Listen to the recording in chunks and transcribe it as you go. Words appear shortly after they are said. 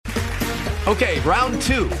Okay, round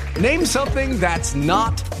two. Name something that's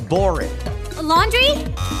not boring. A laundry?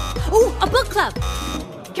 Ooh, a book club.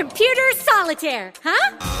 Computer solitaire,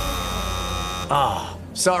 huh? Ah,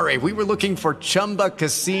 sorry, we were looking for Chumba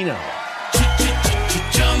Casino.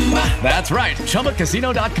 That's right,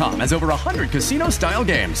 ChumbaCasino.com has over 100 casino-style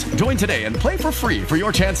games. Join today and play for free for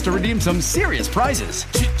your chance to redeem some serious prizes.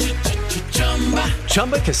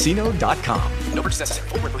 ChumbaCasino.com. No purchase necessary.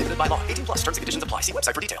 Void where prohibited by law. 18 plus terms and conditions apply. See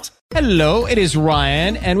website for details. Hello, it is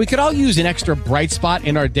Ryan, and we could all use an extra bright spot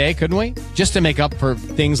in our day, couldn't we? Just to make up for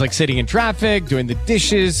things like sitting in traffic, doing the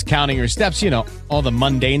dishes, counting your steps, all the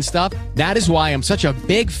mundane stuff. That is why I'm such a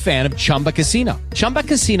big fan of Chumba Casino. Chumba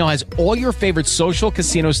Casino has all your favorite social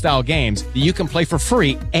casino-style games that you can play for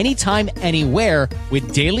free anytime, anywhere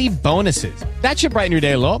with daily bonuses. That should brighten your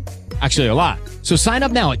day a little. Actually, a lot. So sign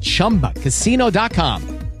up now at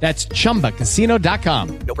ChumbaCasino.com. That's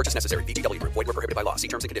ChumbaCasino.com. No purchase necessary. VGW Group. Void where prohibited by law. See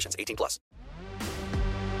terms and conditions. 18 plus.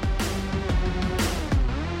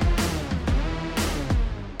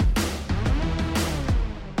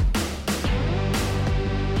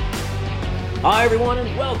 Hi, everyone,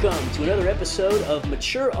 and welcome to another episode of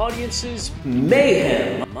Mature Audiences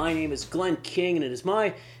Mayhem. My name is Glenn King, and it is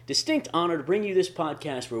my distinct honor to bring you this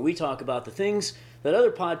podcast where we talk about the things that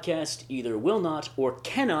other podcasts either will not or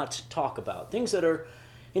cannot talk about. Things that are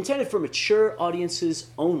intended for mature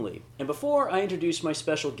audiences only. And before I introduce my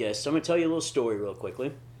special guest, I'm going to tell you a little story real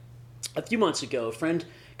quickly. A few months ago, a friend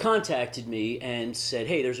contacted me and said,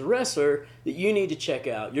 hey, there's a wrestler that you need to check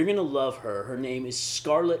out. You're going to love her. Her name is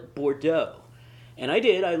Scarlett Bordeaux. And I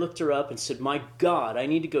did. I looked her up and said, my God, I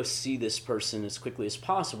need to go see this person as quickly as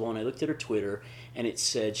possible. And I looked at her Twitter, and it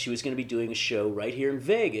said she was going to be doing a show right here in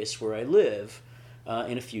Vegas, where I live,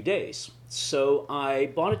 in a few days. So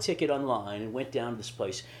I bought a ticket online and went down to this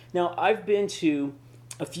place. Now, I've been to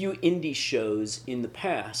a few indie shows in the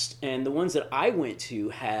past, and the ones that I went to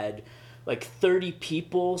had like 30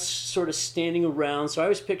 people sort of standing around. So I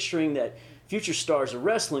was picturing that Future Stars of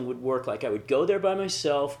Wrestling would work like I would go there by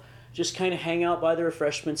myself, just kind of hang out by the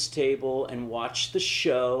refreshments table and watch the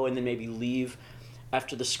show and then maybe leave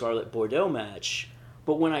after the Scarlett Bordeaux match.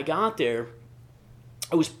 But when I got there,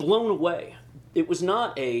 I was blown away. It was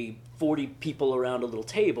not a 40 people around a little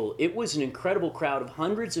table. It was an incredible crowd of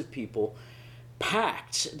hundreds of people,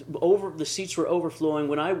 packed. The seats were overflowing.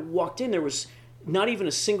 When I walked in, there was not even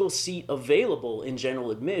a single seat available in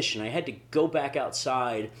general admission. I had to go back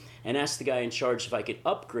outside and ask the guy in charge if I could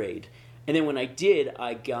upgrade. And then when I did,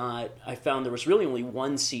 I found there was really only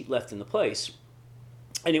one seat left in the place,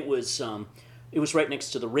 and it was right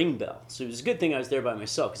next to the ring bell. So it was a good thing I was there by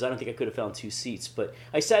myself, because I don't think I could have found two seats. But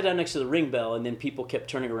I sat down next to the ring bell, and then people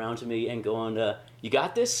kept turning around to me and going, "You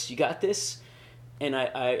got this? You got this?" And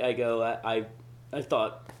I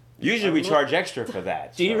thought, usually we charge extra for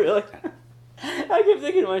that. Do you really? I kept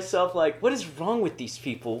thinking to myself, like, what is wrong with these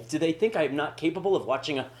people? Do they think I'm not capable of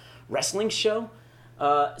watching a wrestling show?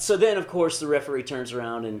 So then, of course, the referee turns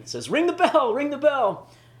around and says, ring the bell, ring the bell.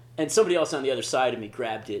 And somebody else on the other side of me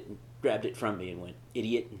grabbed it from me and went,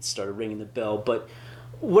 idiot, and started ringing the bell. But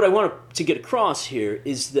what I want to get across here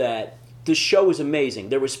is that the show was amazing.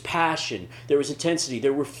 There was passion. There was intensity.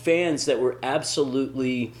 There were fans that were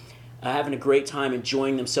absolutely having a great time,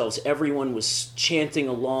 enjoying themselves. Everyone was chanting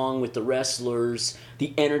along with the wrestlers.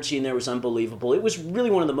 The energy in there was unbelievable. It was really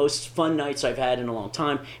one of the most fun nights I've had in a long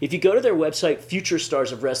time. If you go to their website,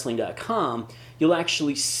 futurestarsofwrestling.com, you'll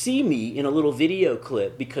actually see me in a little video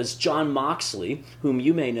clip, because John Moxley, whom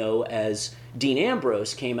you may know as Dean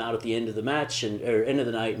Ambrose, came out at the end of the match or end of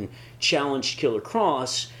the night and challenged Killer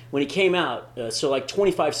Kross. When he came out, so like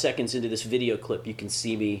 25 seconds into this video clip, you can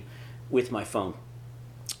see me with my phone.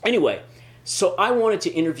 Anyway, so I wanted to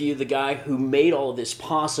interview the guy who made all of this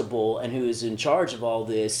possible and who is in charge of all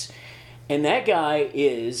this. And that guy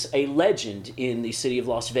is a legend in the city of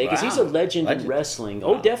Las Vegas. Wow. He's a legend in wrestling.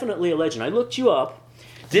 Wow. Oh, definitely a legend. I looked you up.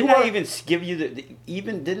 Didn't I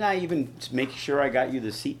even make sure I got you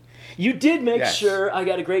the seat? You did make sure I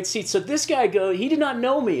got a great seat. So this guy he did not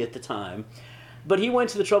know me at the time, but he went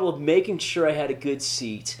to the trouble of making sure I had a good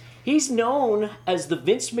seat. He's known as the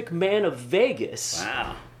Vince McMahon of Vegas.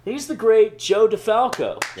 Wow. He's the great Joe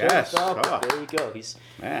Defalco. Yes. Joe Defalco. There you go.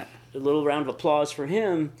 A little round of applause for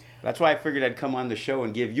him. That's why I figured I'd come on the show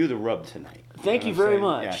and give you the rub tonight. Thank you very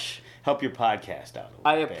much. Yeah. Help your podcast out a little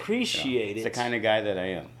I appreciate it. It's the kind of guy that I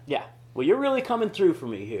am. Yeah. Well, you're really coming through for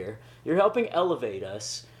me here. You're helping elevate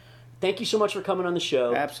us. Thank you so much for coming on the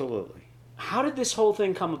show. Absolutely. How did this whole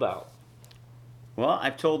thing come about? Well,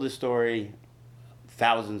 I've told this story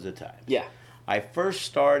thousands of times. Yeah. I first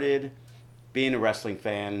started being a wrestling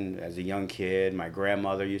fan as a young kid, my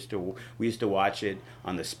grandmother we used to watch it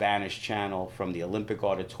on the Spanish channel from the Olympic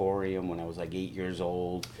Auditorium when I was like 8 years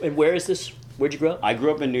old. And where is this? Where'd you grow up? I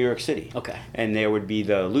grew up in New York City. Okay. And there would be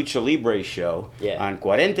the Lucha Libre show on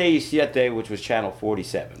 47, which was channel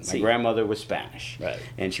 47. My grandmother was Spanish. Right.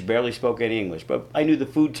 And she barely spoke any English, but I knew the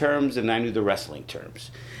food terms and I knew the wrestling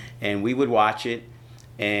terms. And we would watch it.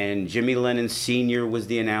 And Jimmy Lennon Sr. was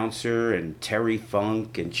the announcer, and Terry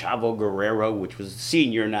Funk, and Chavo Guerrero, which was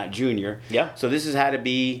senior, not junior. Yeah. So this has had to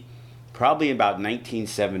be probably about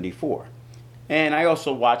 1974. And I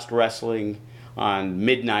also watched wrestling on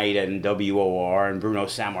midnight and WOR, and Bruno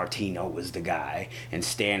Sammartino was the guy, and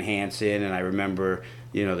Stan Hansen, and I remember,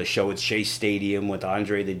 the show at Shea Stadium with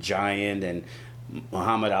Andre the Giant, and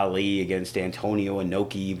Muhammad Ali against Antonio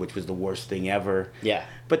Inoki, which was the worst thing ever. Yeah.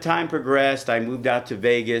 But time progressed. I moved out to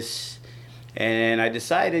Vegas, and I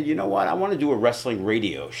decided, you know what, I want to do a wrestling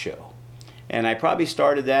radio show. And I probably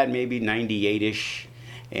started that maybe 98-ish,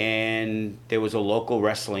 and there was a local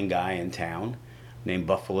wrestling guy in town named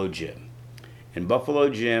Buffalo Jim. And Buffalo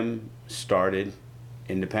Jim started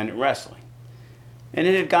independent wrestling. And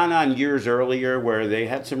it had gone on years earlier where they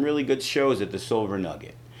had some really good shows at the Silver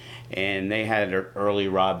Nugget. And they had early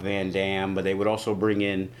Rob Van Dam, but they would also bring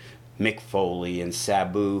in Mick Foley and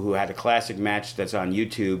Sabu, who had a classic match that's on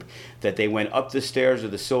YouTube, that they went up the stairs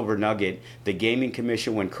of the Silver Nugget. The Gaming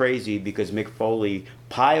Commission went crazy because Mick Foley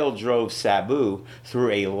pile drove Sabu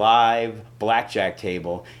through a live blackjack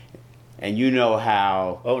table. And you know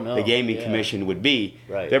how the Gaming Commission would be.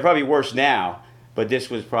 Right. They're probably worse now, but this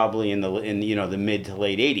was probably in the mid to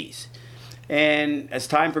late 80s. And as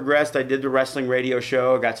time progressed, I did the wrestling radio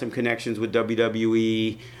show. I got some connections with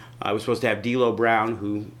WWE. I was supposed to have D'Lo Brown,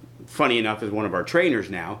 who, funny enough, is one of our trainers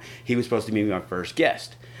now. He was supposed to be my first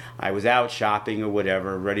guest. I was out shopping or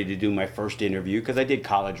whatever, ready to do my first interview, because I did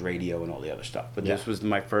college radio and all the other stuff. But this was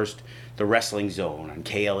the Wrestling Zone on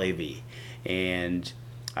KLAV. And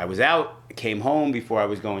I was out, came home before I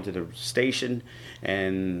was going to the station,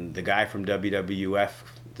 and the guy from WWF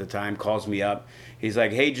at the time calls me up. He's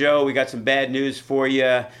like, "Hey, Joe, we got some bad news for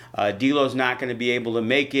you. D'Lo's not going to be able to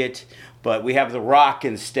make it, but we have The Rock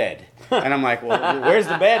instead." And I'm like, "Well, where's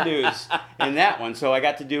the bad news in that one?" So I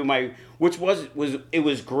got to do which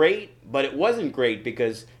was great, but it wasn't great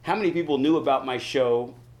because how many people knew about my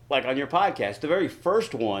show, like on your podcast? The very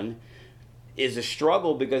first one is a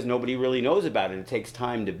struggle because nobody really knows about it. It takes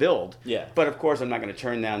time to build. Yeah. But of course, I'm not going to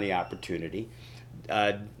turn down the opportunity.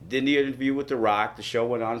 Did the interview with The Rock. The show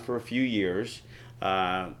went on for a few years.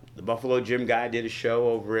 The Buffalo Jim guy did a show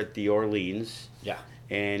over at the Orleans. Yeah.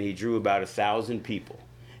 And he drew about 1,000 people.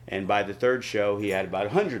 And by the third show, he had about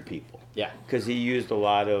 100 people. Yeah. Because he used a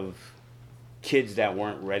lot of kids that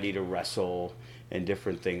weren't ready to wrestle and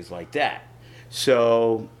different things like that.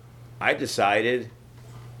 So I decided,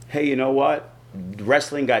 hey, you know what?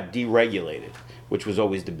 Wrestling got deregulated, which was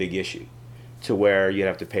always the big issue, to where you'd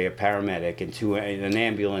have to pay a paramedic and an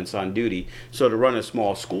ambulance on duty. So to run a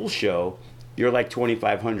small school show, you're like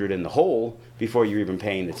 $2,500 in the hole before you're even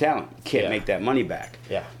paying the talent. You can't make that money back.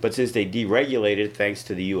 Yeah. But since they deregulated, thanks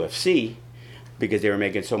to the UFC, because they were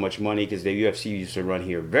making so much money, because the UFC used to run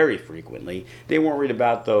here very frequently, they weren't worried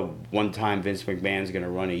about the one time Vince McMahon's going to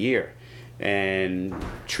run a year. And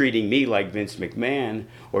treating me like Vince McMahon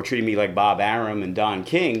or treating me like Bob Arum and Don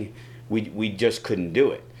King, we just couldn't do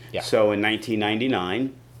it. Yeah. So in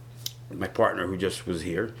 1999, my partner who just was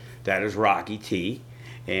here, that is Rocky T.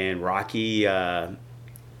 And Rocky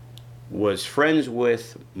was friends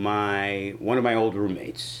with one of my old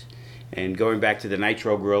roommates. And going back to the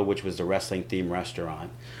Nitro Grill, which was the wrestling-themed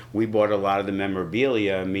restaurant, we bought a lot of the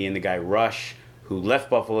memorabilia, me and the guy Rush, who left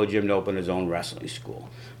Buffalo Jim to open his own wrestling school.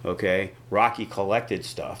 Okay? Rocky collected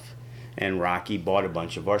stuff, and Rocky bought a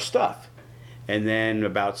bunch of our stuff. And then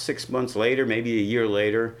about 6 months later, maybe a year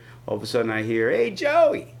later, all of a sudden I hear, "Hey,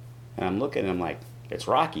 Joey." And I'm looking, and I'm like, it's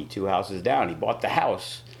Rocky, 2 houses down. He bought the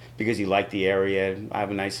house because he liked the area. I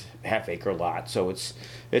have a nice half-acre lot, so it's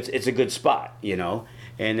a good spot, you know.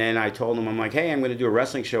 And then I told him, I'm like, "Hey, I'm going to do a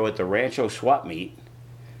wrestling show at the Rancho Swap Meet,"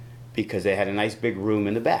 because they had a nice big room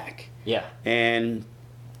in the back. Yeah. And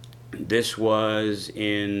this was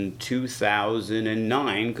in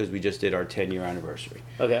 2009, because we just did our 10-year anniversary.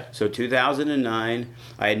 Okay. So 2009,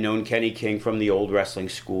 I had known Kenny King from the old wrestling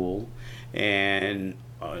school, and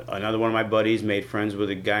another one of my buddies made friends with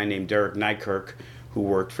a guy named Derek Nykirk, who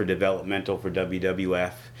worked for developmental for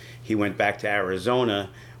WWF. He went back to Arizona,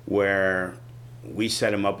 where we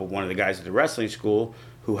set him up with one of the guys at the wrestling school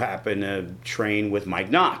who happened to train with Mike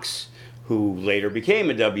Knox, who later became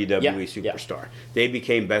a WWE superstar. They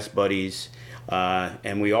became best buddies.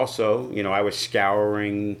 And we also, I was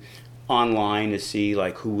scouring online to see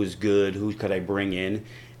like who was good, who could I bring in,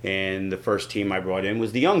 and the first team I brought in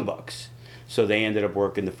was the Young Bucks. So they ended up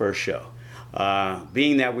working the first show.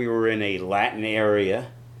 Being that we were in a Latin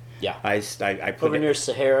area, I put over near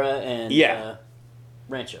Sahara and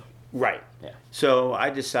Rancho. Right. Yeah. So I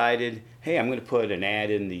decided, hey, I'm going to put an ad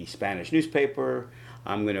in the Spanish newspaper.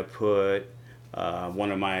 I'm going to put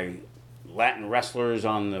one of my Latin wrestlers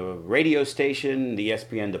on the radio station, the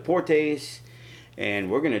ESPN Deportes,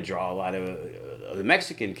 and we're going to draw a lot of the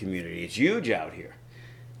Mexican community. It's huge out here.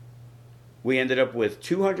 We ended up with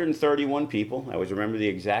 231 people. I always remember the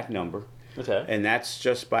exact number. Okay. And that's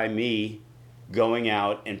just by me going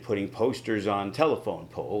out and putting posters on telephone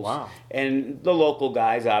poles. Wow. And the local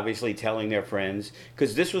guys obviously telling their friends,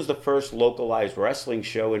 because this was the first localized wrestling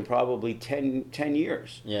show in probably 10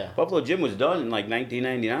 years. Yeah. Buffalo Gym was done in like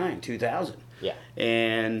 1999, 2000. Yeah.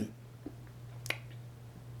 And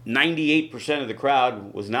 98% of the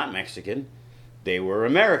crowd was not Mexican. They were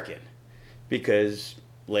American. Because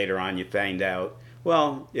later on you find out,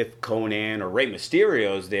 well, if Conan or Rey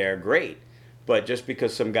Mysterio's there, great. But just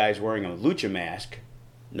because some guy's wearing a lucha mask,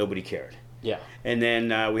 nobody cared. Yeah. And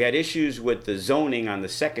then we had issues with the zoning on the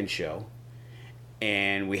second show,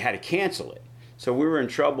 and we had to cancel it. So we were in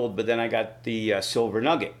trouble, but then I got the Silver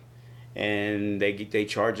Nugget. And they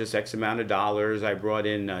charged us X amount of dollars. I brought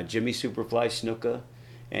in Jimmy Superfly Snuka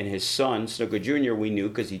and his son, Snuka Jr., we knew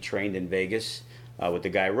because he trained in Vegas with the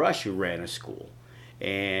guy Rush who ran a school.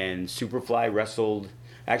 And Superfly wrestled.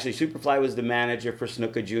 Actually, Superfly was the manager for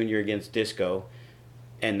Snuka Jr. against Disco.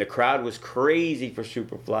 And the crowd was crazy for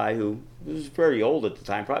Superfly, who was very old at the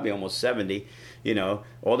time, probably almost 70. You know,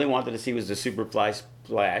 all they wanted to see was the Superfly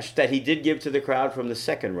splash that he did give to the crowd from the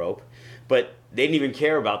second rope. But they didn't even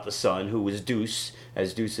care about the son, who was Deuce,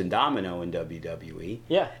 as Deuce and Domino in WWE.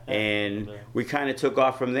 Yeah. And we kind of took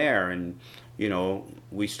off from there. And, you know,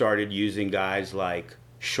 we started using guys like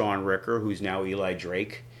Sean Ricker, who's now Eli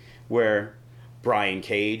Drake, where Brian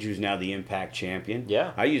Cage, who's now the Impact champion.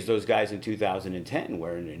 Yeah. I used those guys in 2010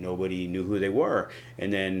 where nobody knew who they were.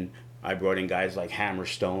 And then I brought in guys like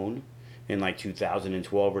Hammerstone in like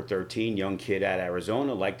 2012 or 13. Young kid out of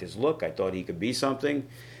Arizona, liked his look. I thought he could be something.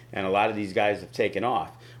 And a lot of these guys have taken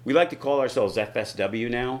off. We like to call ourselves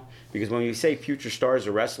FSW now because when we say future stars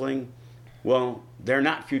of wrestling, well, they're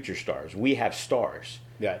not future stars. We have stars.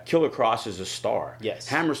 Yeah. Killer Cross is a star. Yes.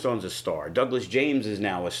 Hammerstone's a star. Douglas James is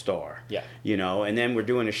now a star. Yeah. You know, and then we're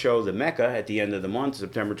doing a show, The Mecca, at the end of the month,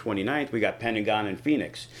 September 29th. We got Pentagon and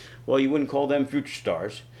Phoenix. Well, you wouldn't call them future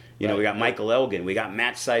stars. You know, we got Michael Elgin. We got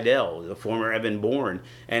Matt Seidel, the former Evan Bourne.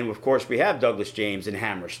 And, of course, we have Douglas James and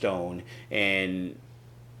Hammerstone and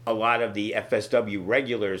a lot of the FSW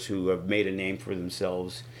regulars who have made a name for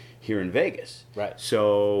themselves here in Vegas. Right.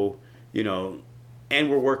 So, you know, and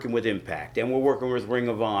we're working with Impact, and we're working with Ring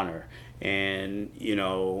of Honor, and, you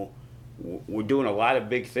know, we're doing a lot of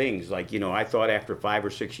big things. Like, you know, I thought after 5 or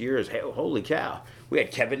 6 years, hey, holy cow, we had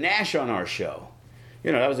Kevin Nash on our show.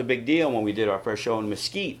 You know, that was a big deal when we did our first show in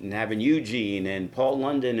Mesquite and having Eugene and Paul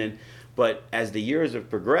London. But as the years have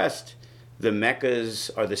progressed, the Meccas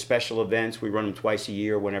are the special events. We run them twice a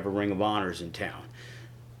year whenever Ring of Honor is in town.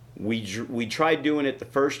 We tried doing it the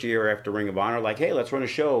first year after Ring of Honor, like, hey, let's run a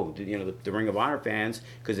show. You know, the Ring of Honor fans,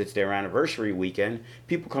 because it's their anniversary weekend,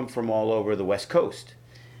 people come from all over the West Coast.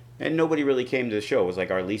 And nobody really came to the show. It was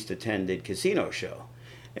like our least attended casino show.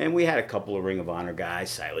 And we had a couple of Ring of Honor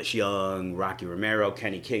guys, Silas Young, Rocky Romero,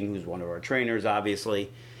 Kenny King, who's one of our trainers,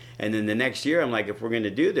 obviously. And then the next year, I'm like, if we're going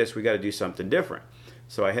to do this, we got to do something different.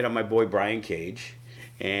 So I hit up my boy Brian Cage,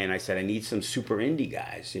 and I said, I need some super indie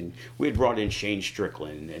guys. And we had brought in Shane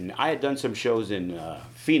Strickland, and I had done some shows in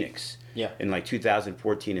Phoenix in like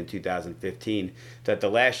 2014 and 2015. That the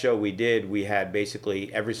last show we did, we had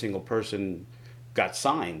basically every single person got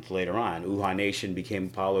signed later on. Uha Nation became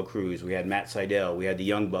Apollo Crews. We had Matt Seidel. We had the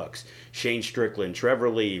Young Bucks, Shane Strickland, Trevor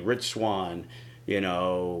Lee, Rich Swann, you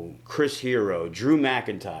know, Chris Hero, Drew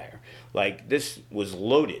McIntyre. Like, this was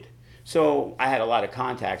loaded. So I had a lot of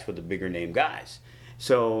contacts with the bigger name guys.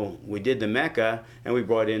 So we did the Mecca, and we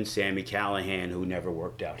brought in Sammy Callahan, who never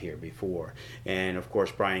worked out here before. And, of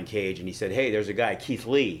course, Brian Cage. And he said, hey, there's a guy, Keith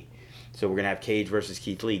Lee. So we're going to have Cage versus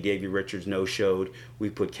Keith Lee. Davey Richards no-showed. We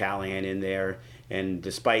put Callahan in there. And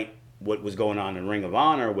despite what was going on in Ring of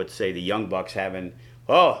Honor with, say, the Young Bucks having,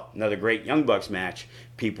 oh, another great Young Bucks match,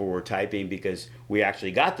 people were typing because we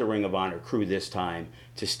actually got the Ring of Honor crew this time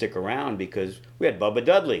to stick around because we had Bubba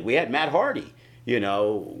Dudley. We had Matt Hardy. You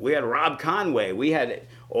know, we had Rob Conway. We had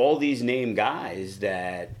all these name guys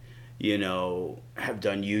that, you know, have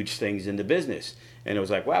done huge things in the business. And it was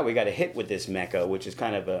like, wow, we got a hit with this Mecca, which is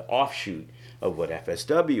kind of an offshoot of what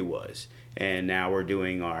FSW was. And now we're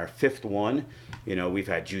doing our 5th one. You know, we've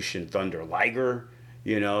had Jushin Thunder Liger,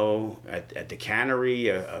 you know, at the Cannery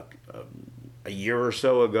a year or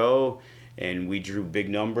so ago. And we drew big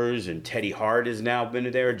numbers, and Teddy Hart has now been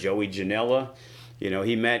there, Joey Janela. You know,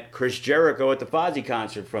 he met Chris Jericho at the Fozzy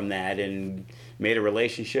concert from that and made a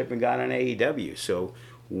relationship and got on AEW. So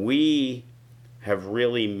we have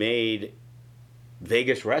really made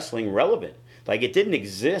Vegas wrestling relevant. Like, it didn't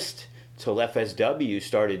exist till FSW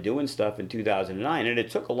started doing stuff in 2009, and it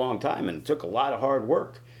took a long time, and it took a lot of hard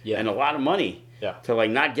work and a lot of money to, like,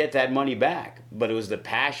 not get that money back. But it was the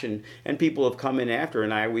passion, and people have come in after,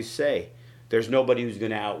 and I always say, there's nobody who's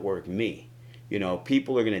going to outwork me. You know,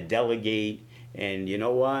 people are going to delegate, and you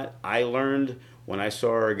know what? I learned when I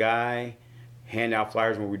saw a guy hand out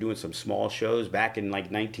flyers when we were doing some small shows back in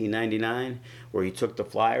like 1999, where he took the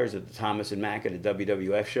flyers at the Thomas and Mack at the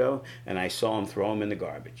WWF show, and I saw him throw them in the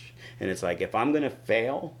garbage. And it's like, if I'm going to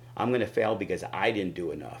fail, I'm going to fail because I didn't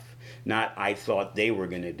do enough. Not I thought they were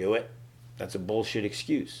going to do it. That's a bullshit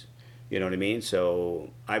excuse. You know what I mean? So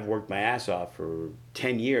I've worked my ass off for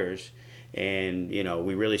 10 years, and, you know,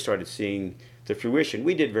 we really started seeing the fruition.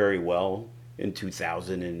 We did very well in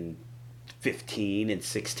 2015 and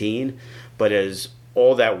 16, but as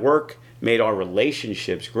all that work made our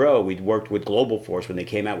relationships grow, we worked with Global Force when they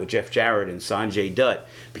came out with Jeff Jarrett and Sanjay Dutt,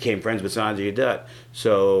 became friends with Sanjay Dutt.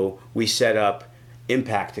 So we set up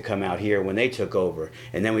Impact to come out here when they took over,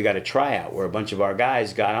 and then we got a tryout where a bunch of our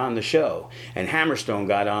guys got on the show, and Hammerstone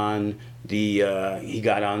got on the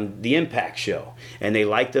Impact show, and they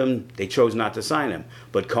liked him. They chose not to sign him,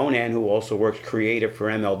 but Conan, who also works creative for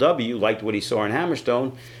MLW, liked what he saw in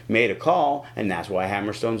Hammerstone, made a call, and that's why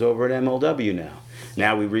Hammerstone's over at MLW now.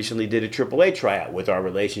 Now we recently did a AAA tryout with our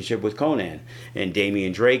relationship with Conan, and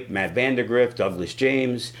Damian Drake, Matt Vandergrift, Douglas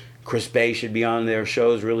James, Chris Bay should be on their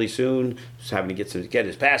shows really soon. Just having to get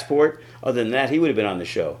his passport. Other than that, he would have been on the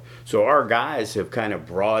show. So our guys have kind of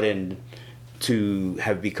broadened to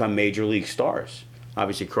have become major league stars.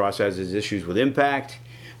 Obviously, Cross has his issues with Impact,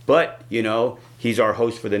 but, you know, he's our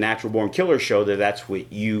host for the Natural Born Killer show. That's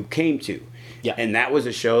what you came to. Yeah. And that was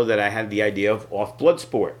a show that I had the idea of off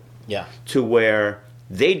Bloodsport. Yeah. To where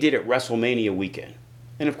they did it WrestleMania weekend.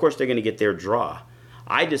 And, of course, they're going to get their draw.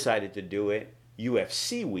 I decided to do it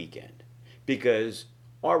UFC weekend because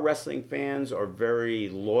our wrestling fans are very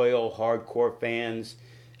loyal, hardcore fans.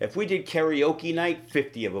 If we did karaoke night,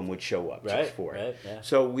 50 of them would show up just for it. Yeah.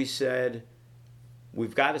 So we said,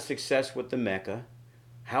 we've got a success with the Mecca.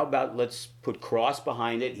 How about let's put Cross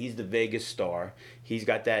behind it? He's the Vegas star. He's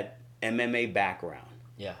got that MMA background.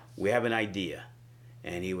 Yeah. We have an idea.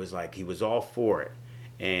 And he was all for it.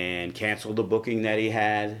 And canceled the booking that he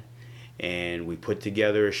had. And we put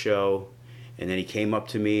together a show. And then he came up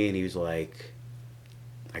to me and he was like,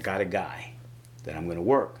 I got a guy that I'm going to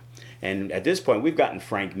work. And at this point, we've gotten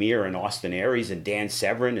Frank Mir and Austin Aries and Dan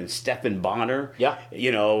Severn and Stephan Bonner. Yeah.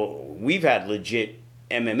 You know, we've had legit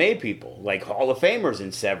MMA people, like Hall of Famers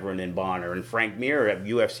in Severn and Bonner, and Frank Mir, a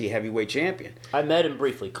UFC heavyweight champion. I met him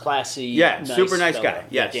briefly. Classy, super nice fella. guy.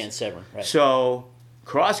 Yes. Dan Severn. Right. So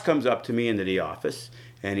Cross comes up to me into the office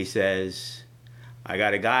and he says, I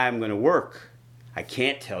got a guy I'm going to work. I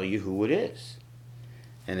can't tell you who it is.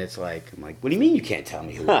 And it's like, I'm like, what do you mean you can't tell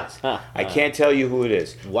me who it is? I can't tell you who it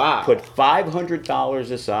is. Wow. Put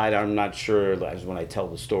 $500 aside. I'm not sure as when I tell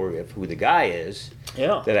the story of who the guy is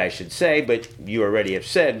that I should say, but you already have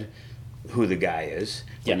said who the guy is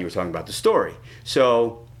when you were talking about the story.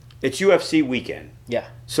 So it's UFC weekend. Yeah.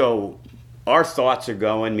 So our thoughts are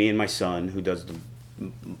going, me and my son, who does the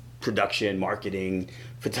production, marketing,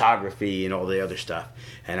 photography, and all the other stuff.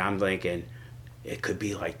 And I'm thinking, it could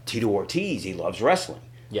be like Tito Ortiz. He loves wrestling.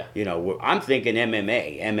 Yeah. You know, I'm thinking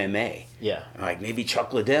MMA. Yeah. Like maybe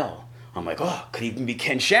Chuck Liddell. I'm like, oh, could even be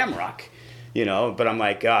Ken Shamrock. You know, but I'm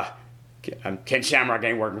like, Ken Shamrock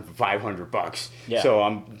ain't working for $500. Yeah. So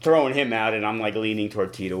I'm throwing him out, and I'm like leaning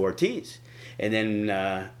toward Tito Ortiz. And then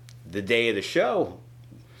the day of the show,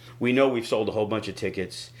 we know we've sold a whole bunch of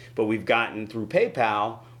tickets, but we've gotten through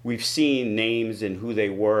PayPal, we've seen names and who they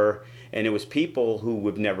were. And it was people who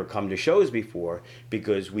have never come to shows before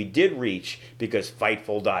because we did reach, because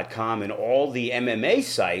Fightful.com and all the MMA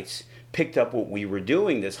sites picked up what we were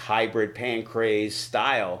doing, this hybrid pan-craze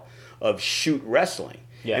style of shoot wrestling.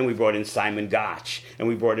 Yeah. And we brought in Simon Gotch, and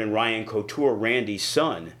we brought in Ryan Couture, Randy's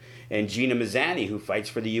son, and Gina Mazzani, who fights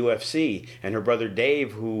for the UFC, and her brother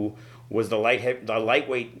Dave, who was the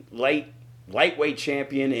lightweight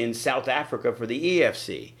champion in South Africa for the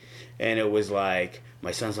EFC. And it was like,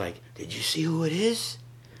 my son's like, did you see who it is?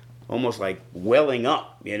 Almost like welling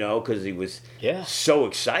up, you know, because he was so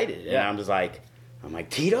excited. And I'm like,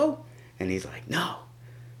 Tito? And he's like, no.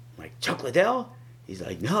 I'm like, Chuck Liddell? He's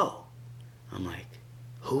like, no. I'm like,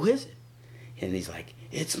 who is it? And he's like,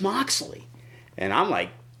 it's Moxley. And I'm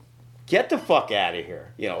like, get the fuck out of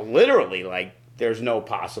here. Literally, like, there's no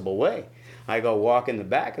possible way. I go walk in the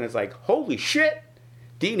back, and it's like, holy shit.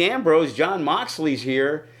 Dean Ambrose, John Moxley's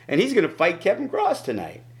here, and he's going to fight Kevin Cross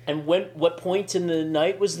tonight. And what point in the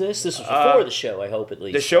night was this? This was before the show, I hope, at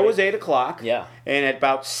least. The show right? was 8 o'clock. Yeah. And at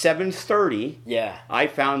about 7:30, I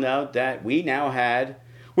found out that we now had,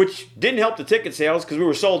 which didn't help the ticket sales because we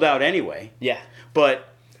were sold out anyway. Yeah. But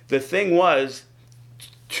the thing was,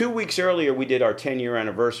 2 weeks earlier, we did our 10-year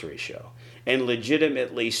anniversary show and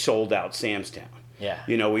legitimately sold out Sam's Town. Yeah.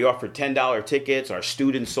 We offered $10 tickets. Our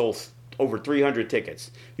students sold over 300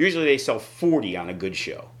 tickets. Usually they sell 40 on a good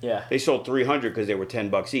show. Yeah. They sold 300 because they were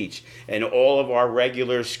 $10 each. And all of our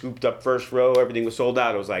regulars scooped up first row. Everything was sold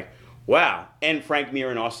out. It was like, wow. And Frank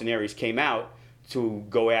Mir and Austin Aries came out to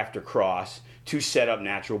go after Cross to set up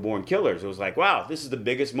Natural Born Killers. It was like, wow, this is the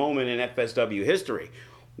biggest moment in FSW history.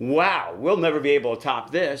 Wow, we'll never be able to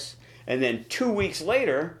top this. And then 2 weeks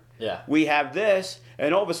later, we have this.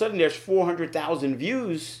 And all of a sudden there's 400,000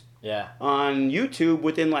 views on YouTube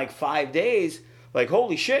within like 5 days. Like,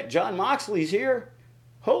 holy shit, John Moxley's here.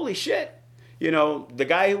 Holy shit. The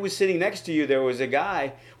guy who was sitting next to you, there was a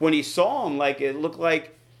guy, when he saw him, like, it looked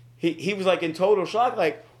like he was like in total shock,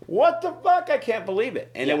 like, what the fuck? I can't believe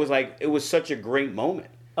it. And it was such a great moment.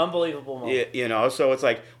 Unbelievable moment. So it's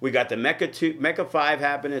like we got the Mecca 5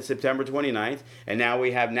 happening September 29th, and now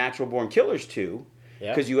we have Natural Born Killers 2,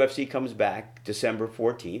 because UFC comes back December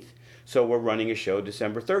 14th. So we're running a show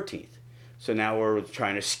December 13th. So now we're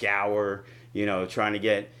trying to scour, trying to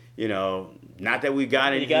get, not that we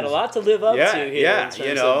got any. You got a lot to live up to here. Yeah, in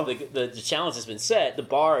terms of the challenge has been set. The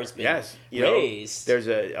bar has been raised. There's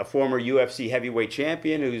a former UFC heavyweight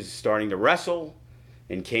champion who's starting to wrestle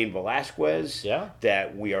in Cain Velasquez. Yeah.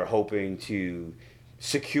 That we are hoping to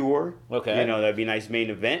secure. Okay. That'd be a nice main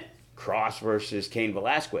event. Cross versus Cain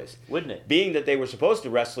Velasquez. Wouldn't it? Being that they were supposed to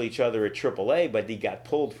wrestle each other at AAA, but he got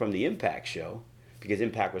pulled from the Impact show because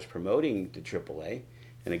Impact was promoting the AAA.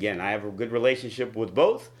 And again, I have a good relationship with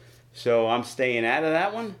both, so I'm staying out of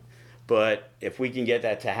that one. But if we can get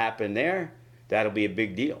that to happen there, that'll be a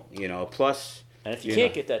big deal. Plus... And if you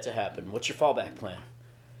can't get that to happen, what's your fallback plan?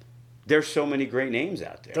 There's so many great names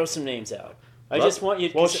out there. Throw some names out. I just want you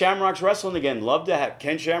to... Well, Shamrock's wrestling again. Love to have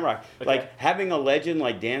Ken Shamrock. Okay. Like, having a legend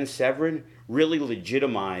like Dan Severn really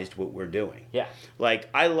legitimized what we're doing. Yeah. Like,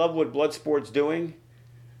 I love what Bloodsport's doing,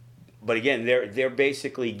 but again, they're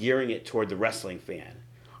basically gearing it toward the wrestling fan.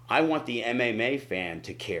 I want the MMA fan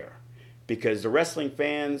to care, because the wrestling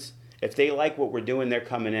fans, if they like what we're doing, they're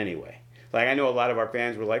coming anyway. Like, I know a lot of our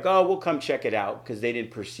fans were like, oh, we'll come check it out, because they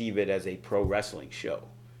didn't perceive it as a pro wrestling show.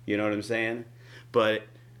 You know what I'm saying? But...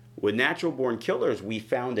 with Natural Born Killers, we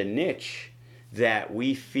found a niche that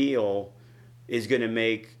we feel is going to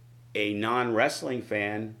make a non-wrestling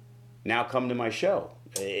fan now come to my show.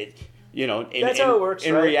 That's how it works,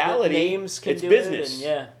 in right? reality, names can it's do business.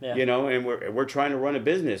 It and and we're trying to run a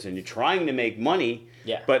business, and you're trying to make money.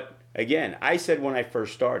 Yeah. But again, I said when I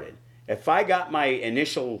first started, if I got my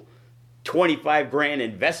initial $25,000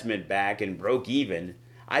 investment back and broke even,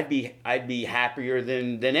 I'd be happier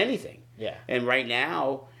than anything. Yeah. And right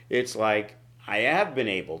now, it's like I have been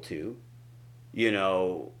able to,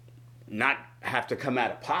 not have to come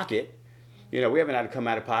out of pocket. We haven't had to come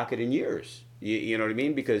out of pocket in years. You know what I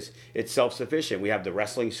mean? Because it's self-sufficient. We have the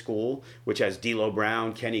wrestling school, which has D'Lo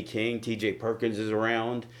Brown, Kenny King, T.J. Perkins is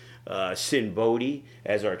around, Sin Bodie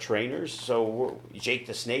as our trainers. So Jake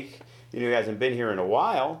the Snake, he hasn't been here in a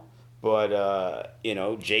while, but,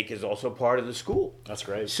 Jake is also part of the school. That's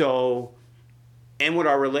great. So, and with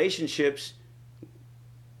our relationships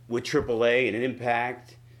with AAA and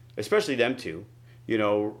Impact, especially them two,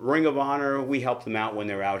 Ring of Honor, we help them out when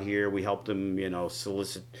they're out here. We help them,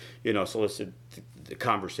 solicit the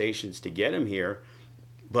conversations to get them here.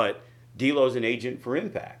 But D'Lo's an agent for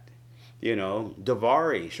Impact. Sean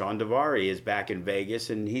Davari is back in Vegas,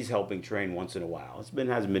 and he's helping train once in a while.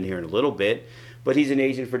 Hasn't been here in a little bit, but he's an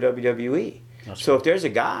agent for WWE. So if there's a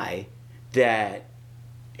guy that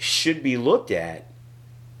should be looked at,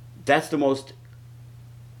 that's the most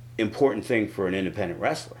important thing for an independent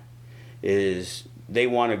wrestler, is they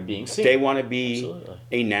want to be Absolutely.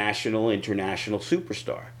 a national, international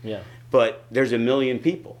superstar. Yeah. But there's a million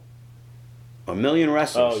people, a million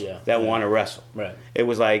wrestlers that want to wrestle. Right. It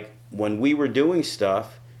was like when we were doing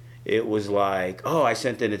stuff, it was like, oh, I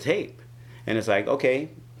sent in a tape. And it's like, okay,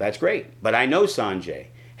 that's great. But I know Sanjay.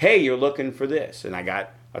 Hey, you're looking for this. And I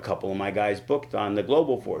got a couple of my guys booked on the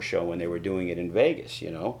Global Force show when they were doing it in Vegas,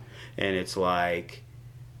 And it's like,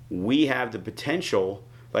 we have the potential.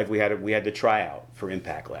 Like we had the tryout for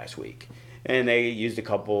Impact last week, and they used a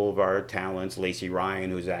couple of our talents. Lacey Ryan,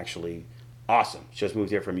 who's actually awesome, she just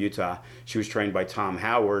moved here from Utah. She was trained by Tom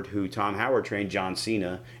Howard, Tom Howard trained John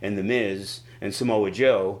Cena and The Miz and Samoa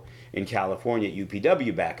Joe in California at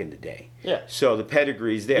UPW back in the day. Yeah. So the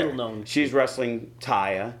pedigree's there. Little known. She's wrestling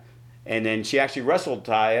Taya, and then she actually wrestled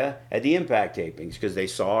Taya at the Impact tapings because they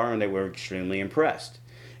saw her and they were extremely impressed.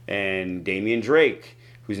 And Damian Drake,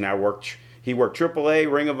 who's now worked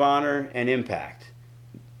AAA, Ring of Honor, and Impact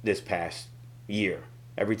this past year.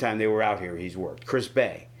 Every time they were out here, he's worked. Chris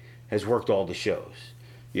Bay has worked all the shows.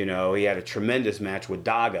 You know, he had a tremendous match with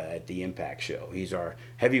Daga at the Impact show. He's our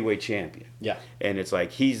heavyweight champion. Yeah. And it's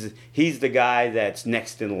like he's the guy that's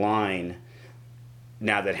next in line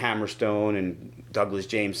now that Hammerstone and Douglas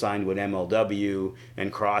James signed with MLW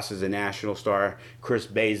and Cross is a national star. Chris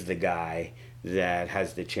Bay's the guy that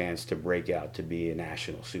has the chance to break out to be a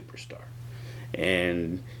national superstar.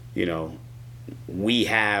 And, you know, we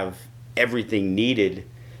have everything needed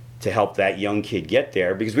to help that young kid get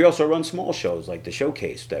there, because we also run small shows like the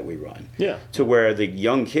Showcase that we run. Yeah. To where the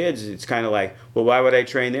young kids, it's kind of like, well, why would I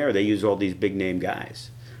train there? They use all these big name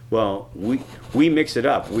guys. Well, we mix it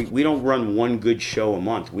up. We don't run one good show a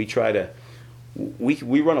month. We try to,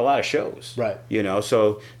 we run a lot of shows. Right. You know,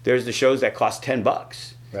 so there's the shows that cost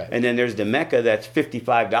 $10. Right. And then there's the Mecca that's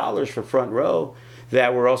 $55 for front row,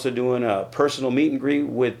 that we're also doing a personal meet and greet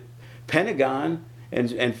with Pentagon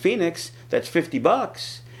and Phoenix that's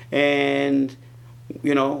 $50. And,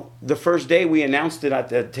 you know, the first day we announced it at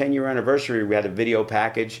the 10-year anniversary, we had a video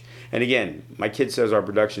package. And again, my kid says our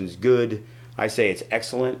production's good. I say it's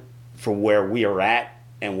excellent for where we are at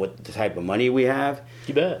and what the type of money we have.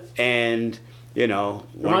 You bet. And, you know,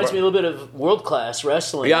 reminds me a little bit of World Class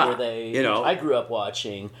Wrestling, Yeah, where they, you know. I grew up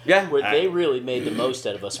watching, Yeah. where they really made the most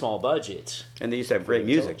out of a small budget. And they used to have great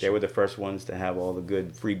Free music. television. They were the first ones to have all the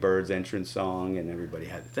good Free Birds entrance song, and everybody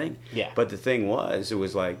had the thing. Yeah. But the thing was, it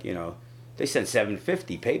was like, you know, they sent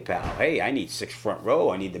 $750 PayPal. Hey, I need 6 front row.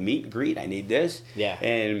 I need the meet and greet. I need this. Yeah.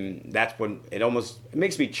 And that's when it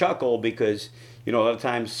makes me chuckle, because, you know, a lot of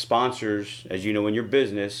times sponsors, as you know, in your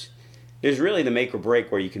business, is really the make or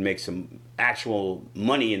break where you can make some actual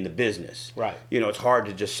money in the business. Right. You know, it's hard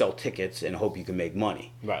to just sell tickets and hope you can make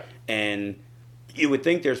money. Right. And you would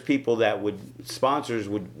think there's people that sponsors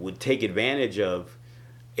would take advantage of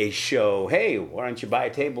a show. Hey, why don't you buy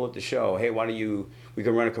a table at the show? Hey, we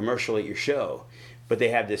can run a commercial at your show. But they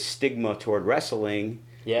have this stigma toward wrestling.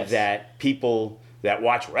 Yes. That people that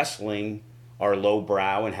watch wrestling are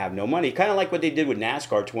lowbrow and have no money. Kind of like what they did with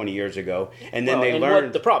NASCAR 20 years ago. And then they learned...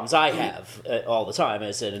 What the problems I have all the time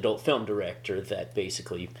as an adult film director, that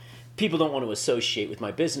basically people don't want to associate with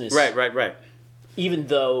my business. Right. Even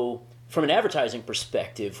though, from an advertising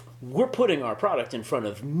perspective, we're putting our product in front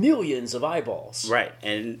of millions of eyeballs. Right.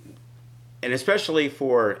 And especially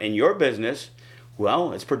in your business,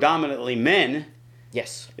 well, it's predominantly men.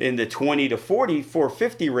 Yes. In the 20 to 40,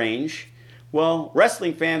 450 range. Well,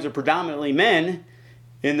 wrestling fans are predominantly men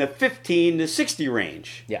in the 15 to 60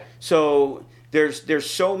 range. Yeah. So there's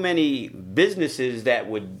so many businesses that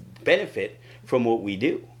would benefit from what we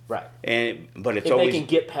do. Right. But it's if always, they can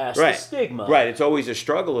get past right, the stigma. Right. It's always a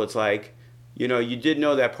struggle. It's like, you know, you did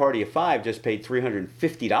know that Party of Five just paid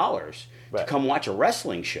 $350 to come watch a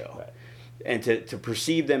wrestling show. Right. And to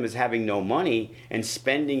perceive them as having no money and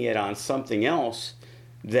spending it on something else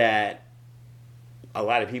that a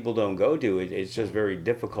lot of people don't go to, it's just very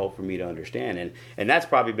difficult for me to understand. And that's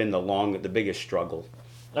probably been the biggest struggle.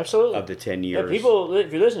 Absolutely. Of the 10 years. Yeah, people, if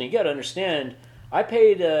you're listening, you got to understand, I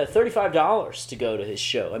paid $35 to go to his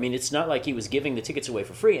show. I mean, it's not like he was giving the tickets away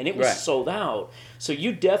for free, and it was sold out. So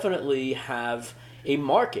you definitely have a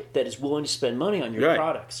market that is willing to spend money on your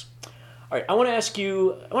products. All right, I want to ask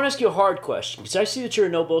you a hard question, because I see that you're a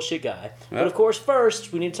no bullshit guy. But of course,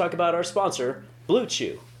 first we need to talk about our sponsor, Blue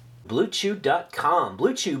Chew. BlueChew.com.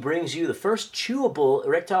 Blue Chew brings you the first chewable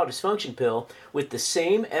erectile dysfunction pill with the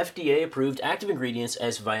same FDA-approved active ingredients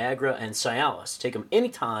as Viagra and Cialis. Take them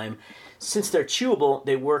anytime. Since they're chewable,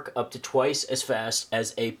 they work up to twice as fast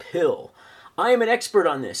as a pill. I am an expert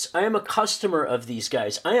on this. I am a customer of these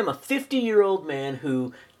guys. I am a 50-year-old man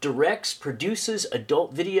who directs, produces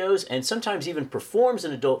adult videos, and sometimes even performs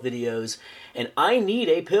in adult videos, and I need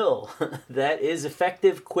a pill that is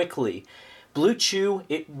effective quickly. Blue Chew,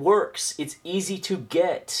 it works. It's easy to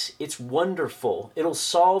get. It's wonderful. It'll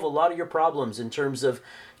solve a lot of your problems in terms of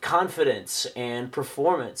confidence and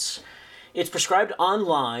performance. It's prescribed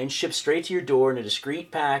online, shipped straight to your door in a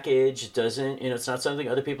discreet package. It doesn't, it's not something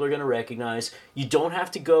other people are going to recognize. You don't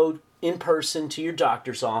have to go in person to your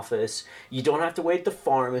doctor's office. You don't have to wait at the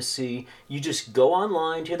pharmacy. You just go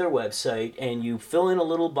online to their website and you fill in a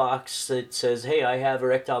little box that says, hey, I have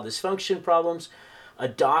erectile dysfunction problems. A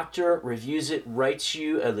doctor reviews it, writes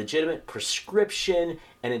you a legitimate prescription,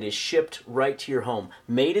 and it is shipped right to your home.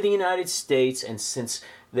 Made in the United States, and since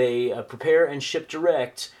they prepare and ship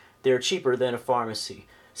direct, they're cheaper than a pharmacy.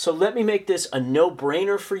 So let me make this a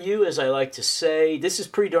no-brainer for you, as I like to say. This is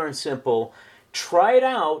pretty darn simple. Try it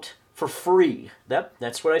out for free.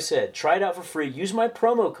 That's what I said. Try it out for free. Use my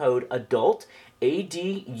promo code ADULT,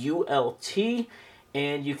 ADULT,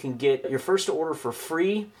 and you can get your first order for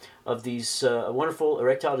free of these wonderful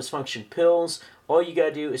erectile dysfunction pills. All you got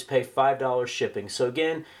to do is pay $5 shipping. So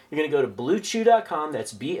again, you're going to go to BlueChew.com.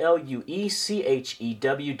 That's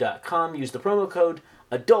BLUECHEW.com. Use the promo code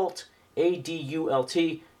ADULT,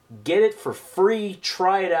 ADULT. Get it for free.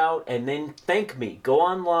 Try it out, and then thank me. Go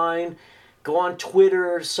online. Go on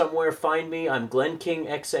Twitter somewhere. Find me. I'm Glenn King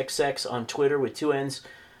XXX on Twitter with 2 N's.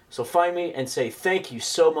 So find me and say thank you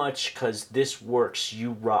so much, because this works.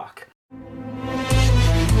 You rock.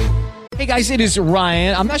 Hey guys, it is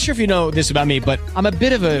Ryan. I'm not sure if you know this about me, but I'm a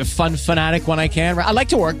bit of a fun fanatic when I can. I like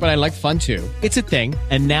to work, but I like fun too. It's a thing.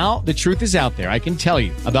 And now the truth is out there. I can tell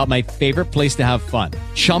you about my favorite place to have fun.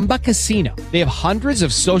 Chumba Casino. They have hundreds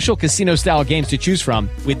of social casino style games to choose from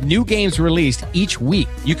with new games released each week.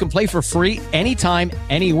 You can play for free anytime,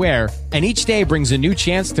 anywhere. And each day brings a new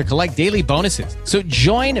chance to collect daily bonuses. So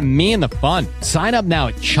join me in the fun. Sign up now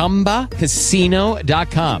at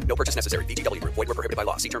ChumbaCasino.com. No purchase necessary. VGW Group. Void where prohibited by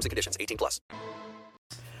law. See terms and conditions. 18+.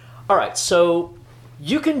 All right, so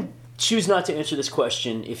you can choose not to answer this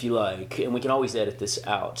question if you like, and we can always edit this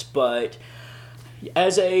out. But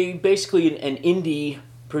as basically an indie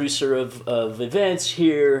producer of events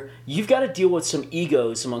here, you've got to deal with some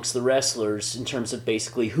egos amongst the wrestlers in terms of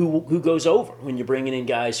basically who goes over when you're bringing in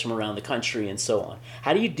guys from around the country and so on.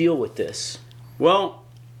 How do you deal with this? Well,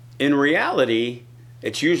 in reality,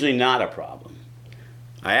 it's usually not a problem.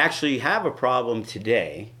 I actually have a problem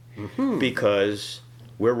today because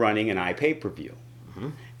we're running an iPay-per-view.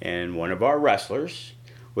 And one of our wrestlers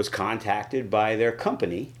was contacted by their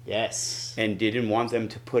company. Yes. And didn't want them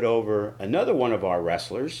to put over another one of our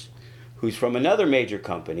wrestlers who's from another major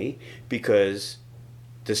company, because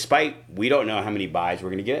despite we don't know how many buys we're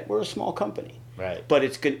going to get, we're a small company. Right. But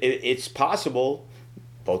it's possible.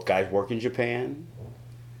 Both guys work in Japan,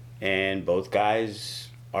 and both guys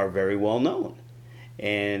are very well known.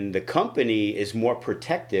 And the company is more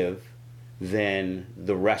protective than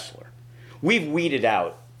the wrestler. We've weeded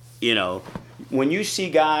out, when you see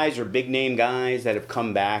guys or big name guys that have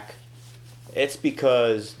come back, it's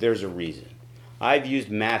because there's a reason. I've used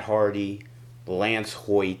Matt Hardy, Lance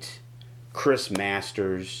Hoyt, Chris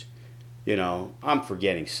Masters, I'm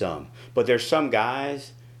forgetting some. But there's some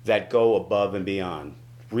guys that go above and beyond.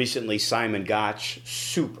 Recently, Simon Gotch,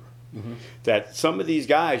 super. That some of these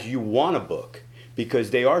guys you want to book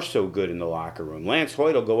because they are so good in the locker room. Lance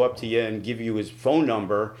Hoyt will go up to you and give you his phone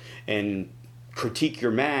number and critique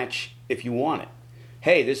your match if you want it.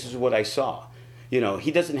 Hey, this is what I saw.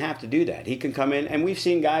 He doesn't have to do that. He can come in, and we've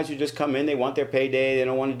seen guys who just come in, they want their payday, they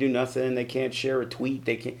don't want to do nothing, they can't share a tweet,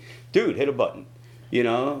 they can't. Dude, hit a button.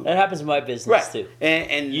 That happens in my business right. too.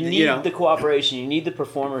 And you need the cooperation, you need the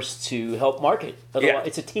performers to help market. Otherwise,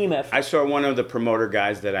 it's a team effort. I saw one of the promoter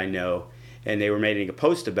guys that I know, and they were making a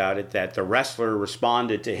post about it, that the wrestler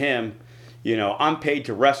responded to him, I'm paid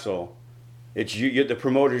to wrestle. It's the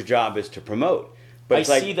promoter's job is to promote. But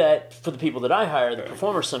I see that for the people that I hire, the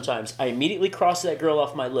performers sometimes, I immediately cross that girl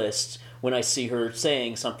off my list when I see her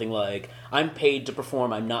saying something like, I'm paid to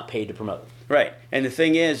perform, I'm not paid to promote. Right. And the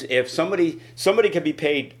thing is, if somebody can be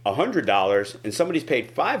paid $100 and somebody's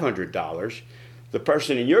paid $500, the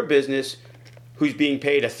person in your business who's being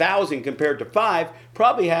paid $1,000 compared to $5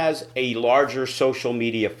 probably has a larger social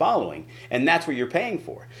media following, and that's what you're paying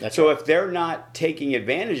for. So if they're not taking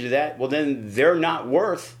advantage of that, well, then they're not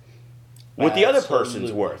worth what the other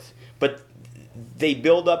person's worth. But they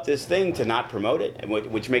build up this thing to not promote it,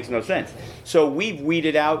 which makes no sense. So we've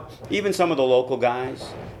weeded out even some of the local guys.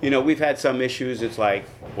 We've had some issues. It's like,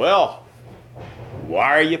 well,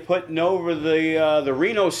 why are you putting over the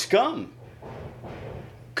Reno scum?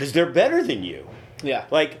 Because they're better than you. Yeah.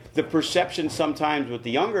 Like, the perception sometimes with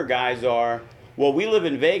the younger guys are, well, we live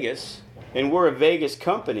in Vegas, and we're a Vegas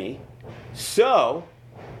company, so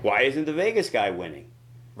why isn't the Vegas guy winning?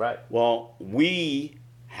 Right. Well, we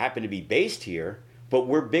happen to be based here, but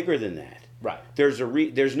we're bigger than that. Right.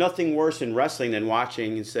 There's nothing worse in wrestling than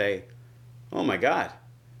watching and say, oh my God,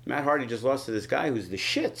 Matt Hardy just lost to this guy who's the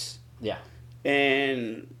shits. Yeah.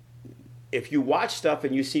 And if you watch stuff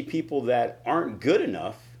and you see people that aren't good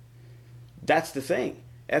enough, that's the thing.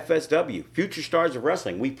 FSW, Future Stars of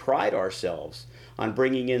Wrestling, we pride ourselves on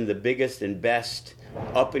bringing in the biggest and best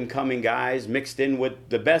up-and-coming guys mixed in with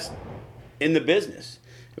the best in the business.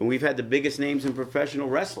 And we've had the biggest names in professional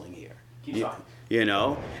wrestling here. You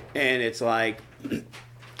know? And it's like,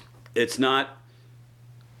 it's not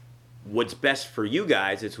what's best for you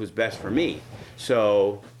guys, it's what's best for me.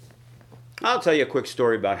 So I'll tell you a quick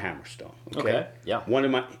story about Hammerstone. Okay? Yeah.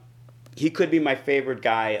 He could be my favorite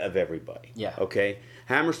guy of everybody. Yeah. Okay?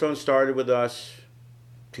 Hammerstone started with us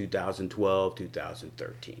 2012,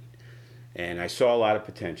 2013. And I saw a lot of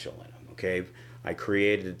potential in him. Okay? I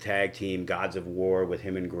created a tag team, Gods of War, with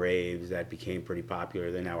him and Graves. That became pretty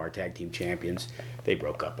popular. They're now our tag team champions. They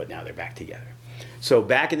broke up, but now they're back together. So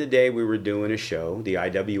back in the day, we were doing a show, the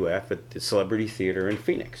IWF, at the Celebrity Theater in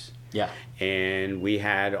Phoenix. Yeah. And we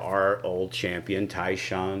had our old champion,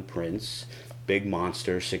 Tyshawn Prince, big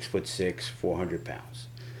monster, 6'6", 400 pounds.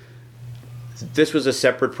 This was a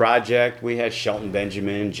separate project. We had Shelton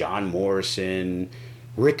Benjamin, John Morrison,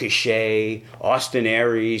 Ricochet, Austin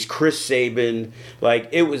Aries, Chris Sabin. Like,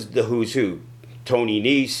 it was the who's who. Tony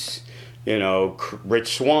Nese, you know,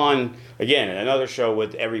 Rich Swann. Again, another show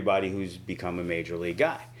with everybody who's become a major league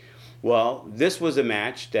guy. Well, this was a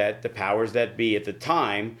match that the powers that be at the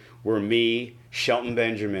time were me, Shelton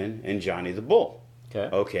Benjamin, and Johnny the Bull.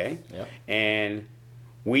 Okay? Yep. And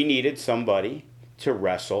we needed somebody to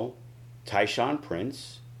wrestle Tyshawn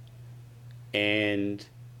Prince and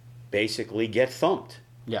basically get thumped.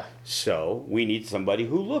 Yeah. So we need somebody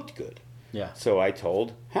who looked good. Yeah. So I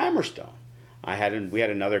told Hammerstone. We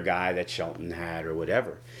had another guy that Shelton had or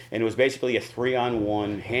whatever. And it was basically a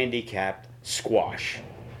 3-on-1 handicapped squash.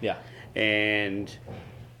 Yeah. And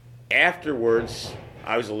afterwards,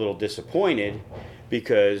 I was a little disappointed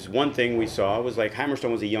because one thing we saw was like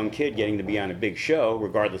Hammerstone was a young kid getting to be on a big show,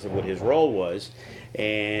 regardless of what his role was.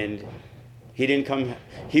 And he didn't come.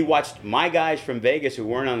 He watched my guys from Vegas who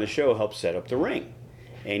weren't on the show help set up the ring.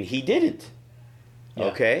 And he didn't. Yeah.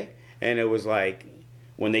 Okay? And it was like,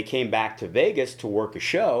 when they came back to Vegas to work a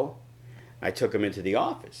show, I took him into the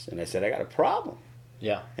office. And I said, I got a problem.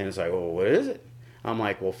 Yeah. And it's like, well, what is it? I'm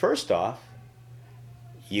like, well, first off,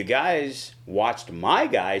 you guys watched my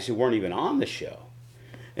guys who weren't even on the show.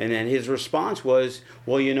 And then his response was,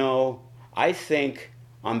 well, you know, I think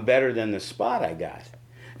I'm better than the spot I got.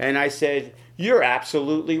 And I said, you're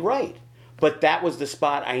absolutely right. But that was the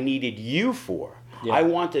spot I needed you for. Yeah. I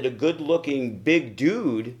wanted a good-looking big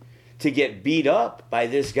dude to get beat up by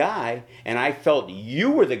this guy, and I felt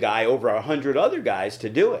you were the guy over 100 other guys to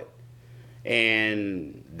do it.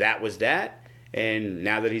 And that was that. And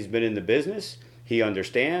now that he's been in the business, he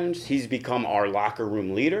understands. He's become our locker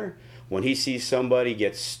room leader. When he sees somebody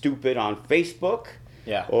get stupid on Facebook,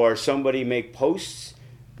 yeah, or somebody make posts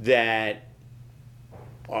that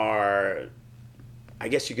are, I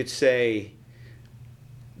guess you could say,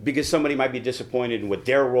 because somebody might be disappointed in what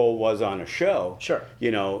their role was on a show. Sure.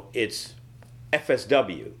 You know, it's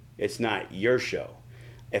FSW. It's not your show.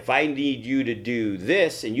 If I need you to do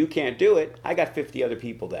this and you can't do it, I got 50 other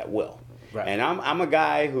people that will. Right. And I'm a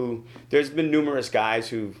guy who, there's been numerous guys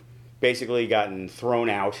who've basically gotten thrown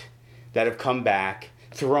out, that have come back,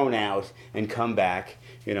 thrown out, and come back.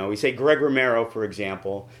 You know, we say Greg Romero, for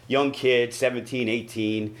example, young kid, 17,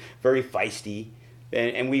 18, very feisty,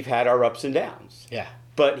 and we've had our ups and downs. Yeah.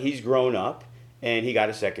 But he's grown up, and he got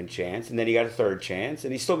a second chance, and then he got a third chance,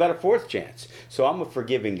 and he's still got a fourth chance. So I'm a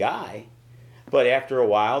forgiving guy. But after a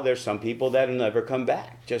while, there's some people that will never come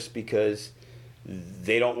back just because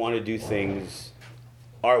they don't want to do things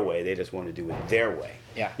our way. They just want to do it their way.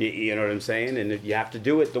 Yeah. You know what I'm saying? And you have to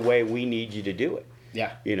do it the way we need you to do it.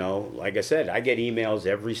 Yeah. You know, like I said, I get emails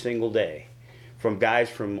every single day from guys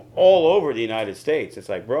from all over the United States. It's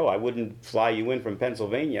like, bro, I wouldn't fly you in from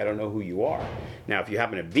Pennsylvania. I don't know who you are. Now, if you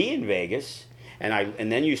happen to be in Vegas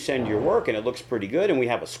and then you send your work and it looks pretty good and we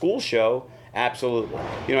have a school show, absolutely.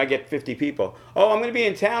 You know, I get 50 people. Oh, I'm going to be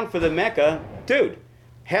in town for the Mecca. Dude,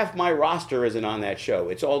 half my roster isn't on that show.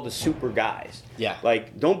 It's all the super guys. Yeah.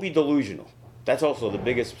 Like, don't be delusional. That's also the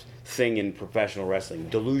biggest thing in professional wrestling,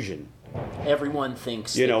 delusion. Everyone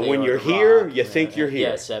thinks, you know, that they when are you're the here, Rock. you think you're here.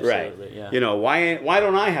 Yes, absolutely. Right. Yeah. You know, why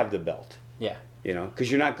don't I have the belt? Yeah. You know,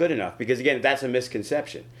 because you're not good enough. Because, again, that's a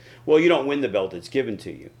misconception. Well, you don't win the belt. It's given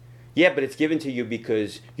to you. Yeah, but it's given to you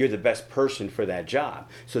because you're the best person for that job.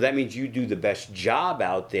 So that means you do the best job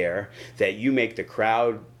out there, that you make the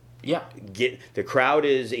crowd the crowd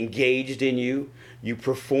is engaged in you, you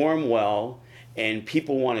perform well, and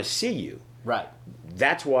people want to see you. Right.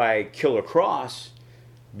 That's why Killer Cross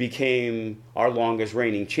became our longest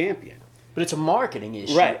reigning champion. But it's a marketing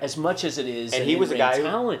issue, Right. as much as it is And an he was a guy who,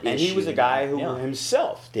 talent and issue. he was a guy who Yeah.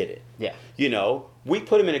 himself did it. Yeah. You know, we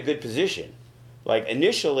put him in a good position. Like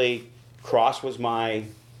initially, Cross was my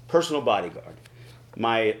personal bodyguard,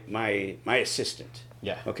 my assistant.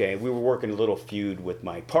 Yeah. Okay. We were working a little feud with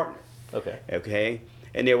my partner. Okay. Okay.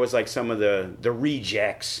 And there was like some of the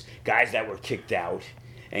rejects, guys that were kicked out,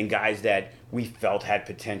 and guys that we felt had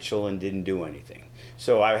potential and didn't do anything.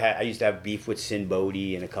 So I used to have beef with Sin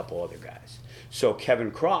Bodie and a couple other guys. So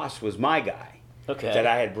Kevin Cross was my guy that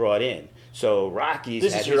I had brought in. So Rockies.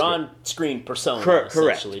 This is your on-screen persona. Correct.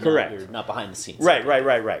 Not, you're not behind the scenes. Right.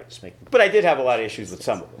 But I did have a lot of issues with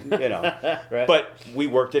some of them, you know. Right. But we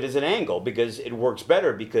worked it as an angle because it works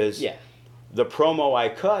better because the promo I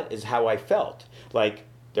cut is how I felt. Like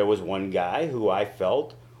there was one guy who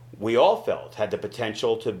we all felt had the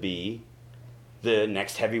potential to be the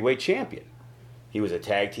next heavyweight champion. He was a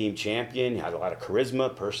tag team champion, had a lot of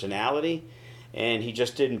charisma, personality, and he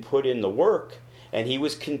just didn't put in the work, and he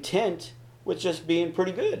was content with just being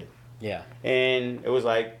pretty good. Yeah. And it was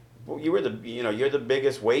like, well, you're the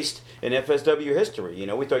biggest waste in FSW history. You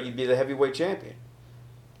know, we thought you'd be the heavyweight champion.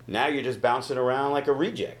 Now you're just bouncing around like a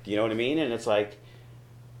reject, you know what I mean? And it's like,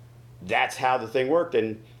 that's how the thing worked.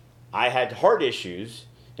 And I had heart issues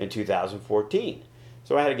in 2014,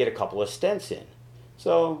 so I had to get a couple of stents in.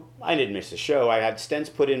 So I didn't miss a show. I had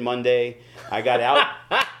stents put in Monday. I got out.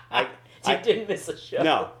 You didn't miss a show.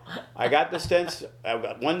 No. I got the stents.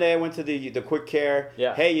 One day I went to the quick care.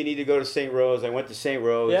 Yeah. Hey, you need to go to St. Rose. I went to St.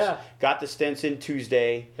 Rose. Yeah. Got the stents in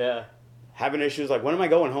Tuesday. Yeah. Having issues like, when am I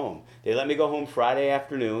going home? They let me go home Friday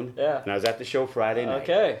afternoon. Yeah. And I was at the show Friday night.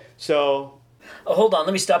 Okay. So... Oh, hold on,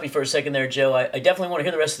 let me stop you for a second there, Joe. I definitely want to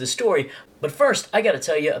hear the rest of the story. But first, I got to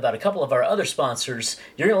tell you about a couple of our other sponsors.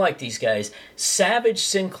 You're going to like these guys. Savage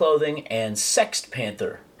Sin Clothing and Sext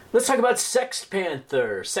Panther. Let's talk about Sext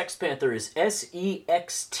Panther. Sext Panther is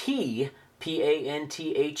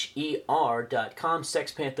SEXTPANTHER.com,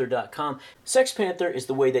 sextpanther.com. Sext Panther is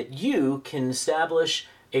the way that you can establish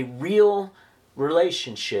a real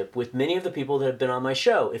relationship with many of the people that have been on my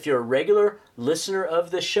show. If you're a regular listener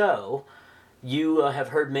of the show, you have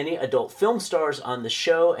heard many adult film stars on the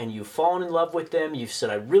show and you've fallen in love with them. You've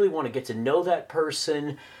said, I really want to get to know that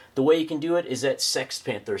person. The way you can do it is at Sext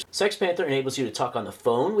Panther. Sext Panther enables you to talk on the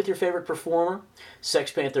phone with your favorite performer.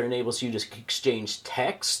 Sext Panther enables you to exchange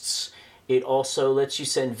texts. It also lets you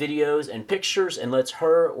send videos and pictures and lets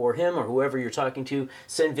her or him or whoever you're talking to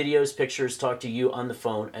send videos, pictures, talk to you on the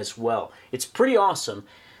phone as well. It's pretty awesome.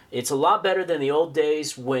 It's a lot better than the old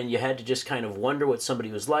days when you had to just kind of wonder what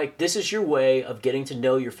somebody was like. This is your way of getting to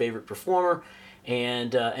know your favorite performer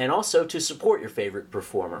and also to support your favorite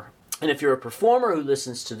performer. And if you're a performer who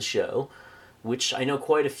listens to the show, which I know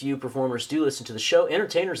quite a few performers do listen to the show,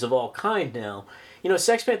 entertainers of all kind now, you know,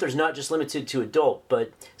 Sext Panther is not just limited to adult,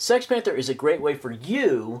 but Sext Panther is a great way for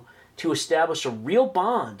you to establish a real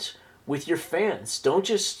bond with your fans. Don't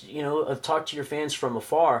just, talk to your fans from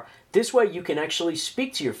afar. This way you can actually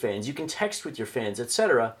speak to your fans. You can text with your fans,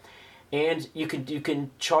 etc. And you can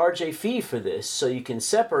charge a fee for this, so you can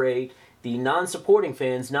separate the non-supporting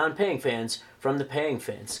fans, non-paying fans from the paying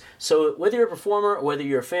fans. So whether you're a performer or whether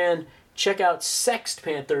you're a fan, check out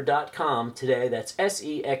sextpanther.com today. That's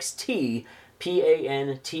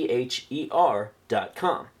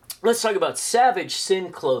SEXTPANTHER.com. Let's talk about Savage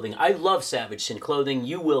Sin Clothing. I love Savage Sin Clothing.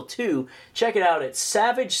 You will too. Check it out at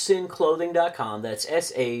SavageSinClothing.com. That's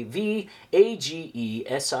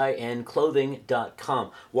SAVAGESIN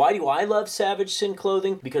Clothing.com. Why do I love Savage Sin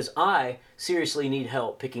Clothing? Because I seriously need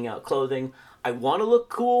help picking out clothing. I want to look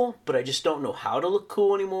cool, but I just don't know how to look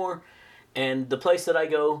cool anymore. And the place that I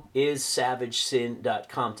go is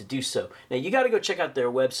SavageSin.com to do so. Now, you got to go check out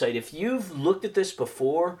their website. If you've looked at this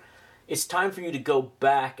before, it's time for you to go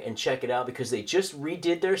back and check it out because they just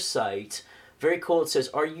redid their site. Very cool. It says,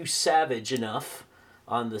 "Are you savage enough?"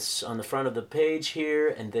 on the front of the page here,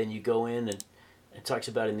 and then you go in and it talks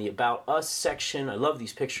about in the About Us section. I love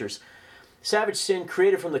these pictures. Savage Sin,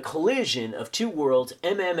 created from the collision of two worlds,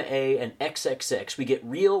 MMA and XXX. We get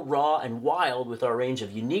real, raw, and wild with our range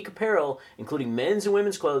of unique apparel, including men's and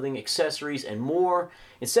women's clothing, accessories, and more.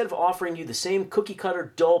 Instead of offering you the same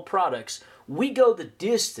cookie-cutter, dull products, we go the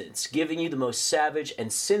distance, giving you the most savage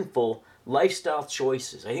and sinful lifestyle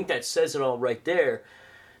choices. I think that says it all right there.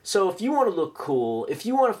 So if you want to look cool, if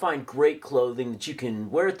you want to find great clothing that you can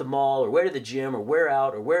wear at the mall or wear to the gym or wear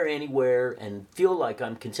out or wear anywhere and feel like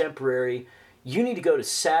I'm contemporary, you need to go to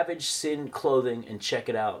Savage Sin Clothing and check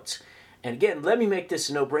it out. And again, let me make this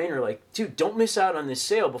a no-brainer. Like, dude, don't miss out on this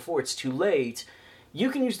sale before it's too late. you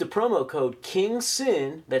can use the promo code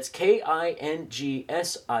KINGSIN, that's KINGSIN.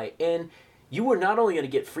 You are not only going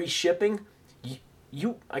to get free shipping,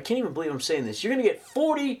 I can't even believe I'm saying this, you're going to get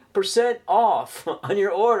 40% off on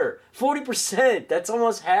your order. 40%, that's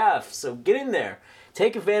almost half. So get in there.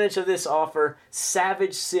 Take advantage of this offer,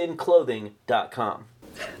 SavageSinClothing.com.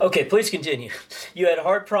 Okay, please continue. You had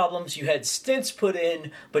heart problems, you had stents put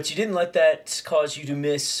in, but you didn't let that cause you to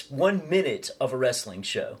miss 1 minute of a wrestling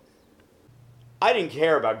show. I didn't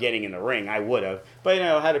care about getting in the ring. I would have. But,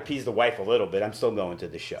 I had to appease the wife a little bit. I'm still going to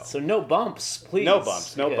the show. So no bumps, please. No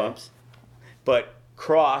bumps. But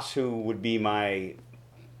Cross, who would be my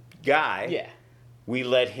guy, we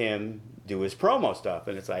let him do his promo stuff.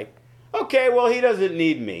 And it's like, okay, well, he doesn't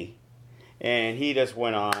need me. And he just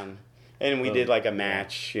went on. And we did like a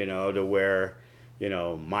match, to where,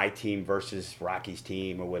 my team versus Rocky's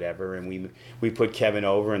team or whatever. And we put Kevin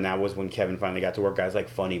over, and that was when Kevin finally got to work guys like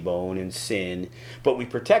Funny Bone and Sin. But we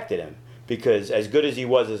protected him because as good as he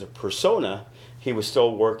was as a persona, he was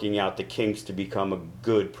still working out the kinks to become a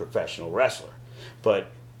good professional wrestler. And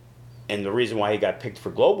the reason why he got picked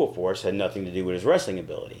for Global Force had nothing to do with his wrestling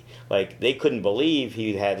ability. Like, they couldn't believe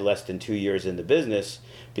he had less than 2 years in the business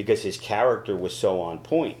because his character was so on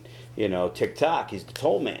point. TikTok, he's the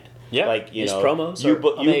toll man. Yeah, his promos are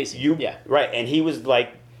amazing. Right, and he was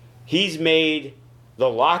like, he's made the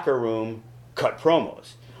locker room cut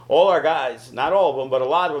promos. All our guys, not all of them, but a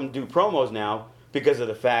lot of them do promos now because of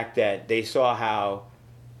the fact that they saw how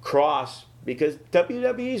Cross, because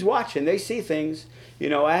WWE's watching, they see things.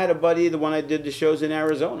 I had a buddy, the one I did the shows in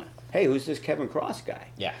Arizona. Hey, who's this Kevin Cross guy?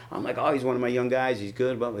 Yeah. I'm like, oh, he's one of my young guys. He's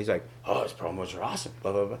good. Blah, blah. He's like, oh, his promos are awesome.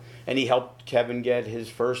 Blah, blah, blah. And he helped Kevin get his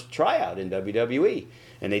first tryout in WWE.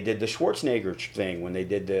 And they did the Schwarzenegger thing. When they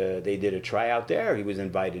did a tryout there, he was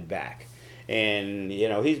invited back. And,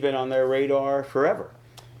 he's been on their radar forever.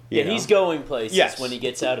 He's going places when he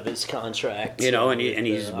gets out of his contract. And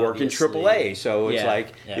he's working AAA. So it's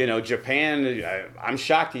Japan, I'm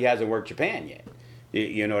shocked he hasn't worked Japan yet.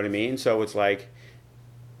 You know what I mean? So it's like,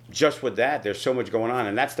 just with that, there's so much going on,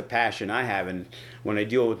 and that's the passion I have. And when I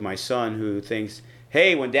deal with my son who thinks,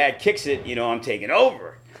 hey, when Dad kicks it, I'm taking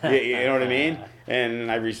over. You know what I mean? And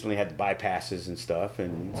I recently had the bypasses and stuff,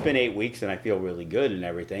 and it's been 8 weeks, and I feel really good and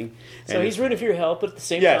everything. So and he's rooting for your help, but at the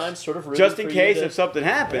same time, sort of rooting just in for case you if something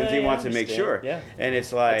happens, he wants to make sure. Yeah. And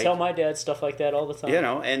it's like, I tell my dad stuff like that all the time.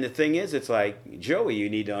 And the thing is, it's like, Joey, you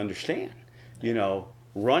need to understand,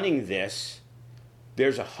 running this,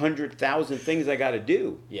 there's 100,000 things I got to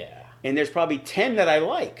do. Yeah. And there's probably 10 that I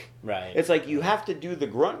like. Right. It's like you have to do the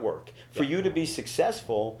grunt work. For you to be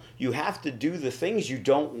successful, you have to do the things you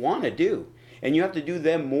don't want to do. And you have to do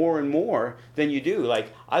them more and more than you do.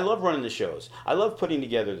 Like, I love running the shows. I love putting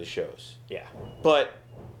together the shows. Yeah. But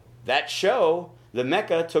that show, the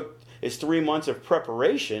Mecca, is 3 months of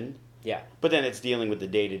preparation. Yeah. But then it's dealing with the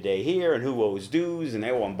day-to-day here and who owes dues and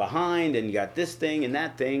I'm behind and you got this thing and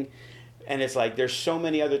that thing. And it's like there's so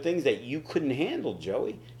many other things that you couldn't handle,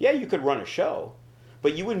 Joey. Yeah, you could run a show,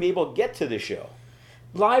 but you wouldn't be able to get to the show.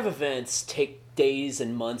 Live events take days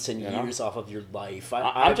and months and years off of your life.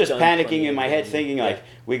 I'm just panicking in my head thinking like,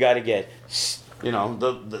 we got to get,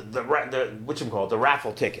 the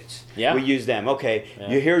raffle tickets. Yeah. We use them. Okay,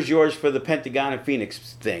 here's yours for the Pentagon and Phoenix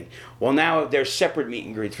thing. Well, now there's separate meet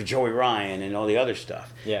and greets for Joey Ryan and all the other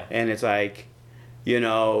stuff. Yeah. And it's like,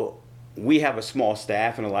 we have a small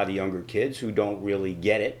staff and a lot of younger kids who don't really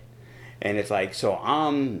get it. And it's like, so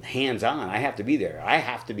I'm hands-on. I have to be there. I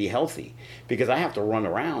have to be healthy because I have to run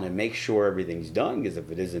around and make sure everything's done because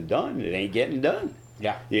if it isn't done, it ain't getting done.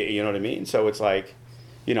 Yeah. You know what I mean? So it's like,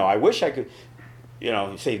 I wish I could,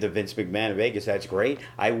 say the Vince McMahon of Vegas, that's great.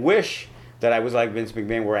 I wish that I was like Vince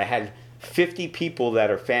McMahon where I had 50 people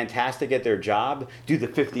that are fantastic at their job do the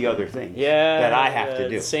 50 other things that I have to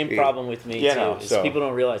do. Same problem with me, too. So. People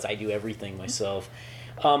don't realize I do everything myself.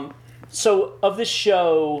 So, of this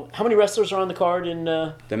show, how many wrestlers are on the card in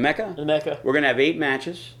the Mecca? The Mecca. We're going to have 8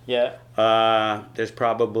 matches. Yeah. There's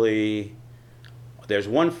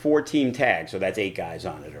one 4-team tag, so that's 8 guys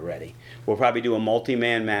on it already. We'll probably do a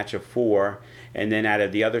multi-man match of 4, and then out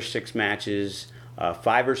of the other 6 matches,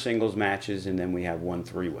 5 are singles matches, and then we have 1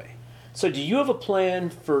 3-way. So do you have a plan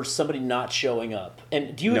for somebody not showing up?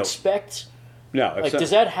 And do you expect... No. does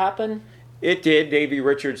that happen? It did. Davey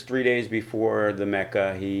Richards, 3 days before the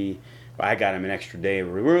Mecca, I got him an extra day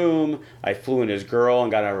of room. I flew in his girl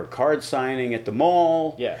and got her a card signing at the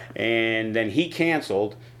mall. Yeah. And then he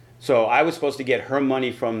canceled. So I was supposed to get her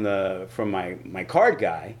money from my card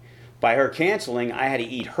guy. By her canceling, I had to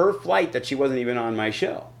eat her flight that she wasn't even on my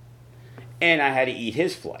show. And I had to eat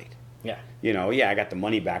his flight. Yeah. I got the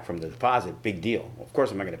money back from the deposit. Big deal. Of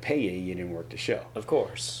course, I'm not going to pay you. You didn't work the show. Of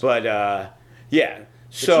course. But, yeah. But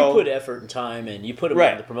So you put effort and time, and you put them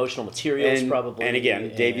Right. on the promotional materials, probably. And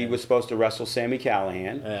again, Davey was supposed to wrestle Sami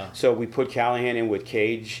Callihan. Yeah. So we put Callihan in with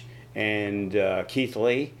Cage and Keith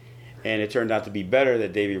Lee. And it turned out to be better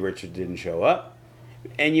that Davey Richards didn't show up.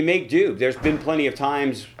 And you make do. There's been plenty of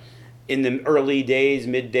times in the early days,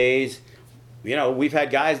 mid days, we've had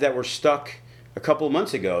guys that were stuck a couple of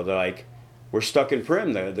months ago. They're like, we're stuck in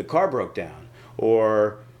Prim. The car broke down.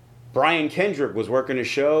 Or Brian Kendrick was working a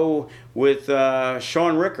show with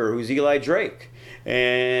Sean Ricker, who's Eli Drake.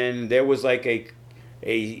 And there was like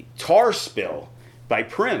a tar spill by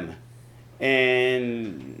Prim.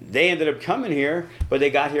 And they ended up coming here, but they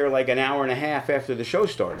got here like an hour and a half after the show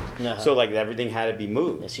started. Uh-huh. So like everything had to be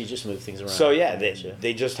moved. Yes, you just move things around. So yeah,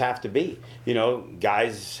 they just have to be.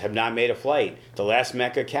 Guys have not made a flight. The last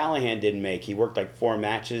Mecca Callahan didn't make. He worked like 4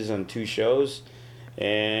 matches on 2 shows.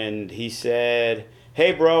 And he said,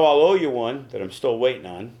 hey bro, I'll owe you one that I'm still waiting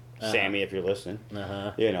on. Uh-huh. Sammy, if you're listening.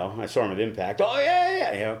 Uh-huh. I saw him at Impact. Oh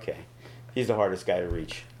yeah, okay. He's the hardest guy to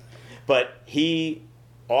reach. But he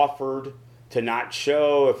offered to not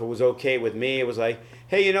show if it was okay with me. It was like,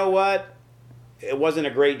 hey, you know what? It wasn't a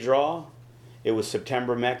great draw. It was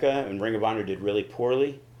September Mecca, and Ring of Honor did really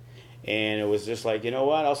poorly. And it was just like, you know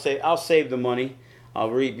what? I'll save the money.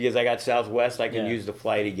 Because I got Southwest, I can use the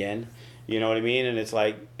flight again. You know what I mean? And it's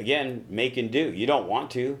like, again, make and do. You don't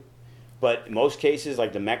want to. But in most cases,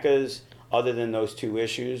 like the Meccas, other than those 2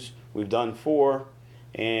 issues, we've done 4.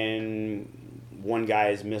 And one guy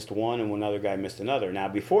has missed one, and one other guy missed another. Now,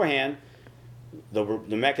 beforehand, the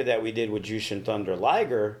Mecca that we did with Jushin Thunder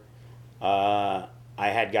Liger, I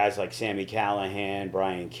had guys like Sami Callihan,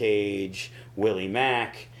 Brian Cage, Willie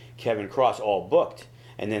Mack, Kevin Cross all booked.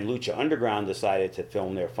 And then Lucha Underground decided to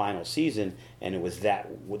film their final season, and it was that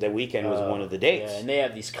weekend was one of the dates. Yeah, and they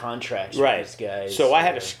have these contracts right. with these guys. So I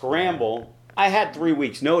had to scramble. I had 3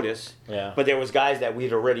 weeks notice, yeah. But there was guys that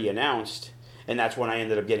we'd already announced, and that's when I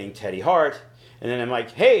ended up getting Teddy Hart. And then I'm like,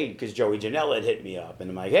 hey, because Joey Janela had hit me up. And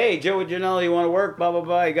I'm like, hey, Joey Janela, you want to work? Blah, blah,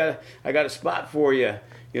 blah. I got a spot for you.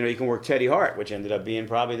 You can work Teddy Hart, which ended up being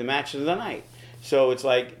probably the match of the night. So it's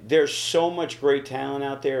like, there's so much great talent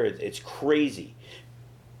out there. It's crazy.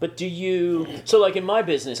 But so like in my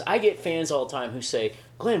business, I get fans all the time who say,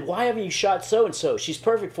 Glenn, why haven't you shot so-and-so? She's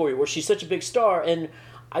perfect for you, or she's such a big star. And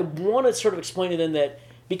I want to sort of explain to them that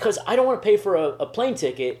because I don't want to pay for a plane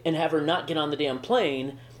ticket and have her not get on the damn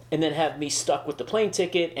plane, and then have me stuck with the plane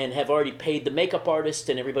ticket and have already paid the makeup artist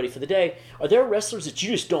and everybody for the day. Are there wrestlers that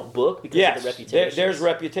you just don't book because of the reputation? There's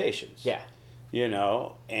reputations. Yeah.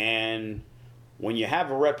 And when you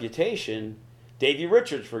have a reputation, Davey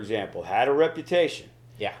Richards, for example, had a reputation.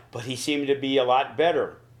 Yeah. But he seemed to be a lot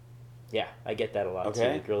better. Yeah, I get that a lot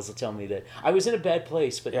Okay. too. Girls will tell me that I was in a bad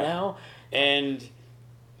place, but now... And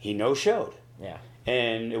he no-showed. Yeah.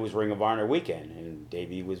 And it was Ring of Honor weekend, and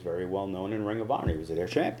Davey was very well known in Ring of Honor. He was their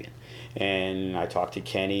champion. And I talked to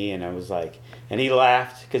Kenny, and I was like, and he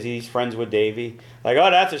laughed because he's friends with Davey. Like,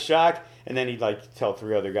 oh, that's a shock. And then he'd like tell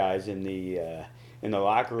 3 other guys in the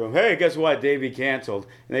locker room, hey, guess what? Davey canceled.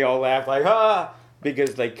 And they all laughed like,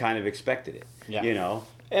 because they kind of expected it. Yeah.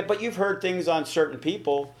 But you've heard things on certain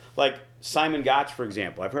people, like Simon Gotch, for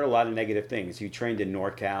example. I've heard a lot of negative things. He trained in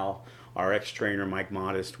NorCal. Our ex-trainer, Mike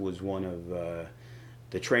Modest, was one of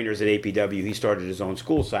the trainers at APW. He started his own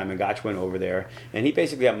school. Simon Gotch went over there, and he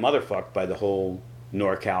basically got motherfucked by the whole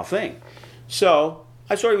NorCal thing. So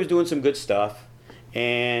I saw he was doing some good stuff,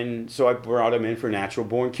 and so I brought him in for Natural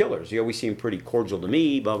Born Killers. He always seemed pretty cordial to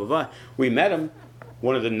me, blah, blah, blah. We met him,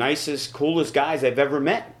 one of the nicest, coolest guys I've ever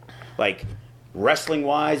met. Like,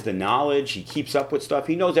 wrestling-wise, the knowledge, he keeps up with stuff.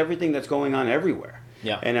 He knows everything that's going on everywhere.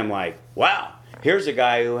 Yeah. And I'm like, wow, here's a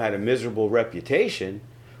guy who had a miserable reputation,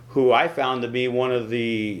 who I found to be one of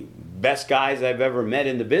the best guys I've ever met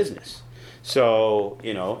in the business. So,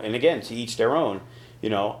 and again, to each their own,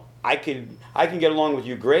 I can get along with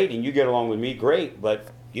you great, and you get along with me great, but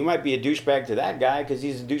you might be a douchebag to that guy because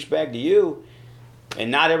he's a douchebag to you,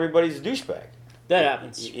 and not everybody's a douchebag. That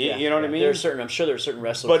happens. You know what I mean? I'm sure there are certain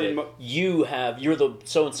wrestlers that you're the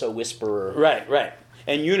so-and-so whisperer. Right.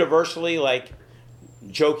 And universally, like,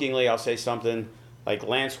 jokingly, I'll say something like,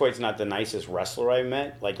 Lance White's not the nicest wrestler I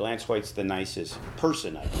met. Like, Lance White's the nicest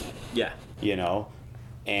person I've met. Yeah.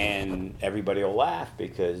 And everybody will laugh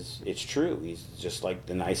because it's true. He's just like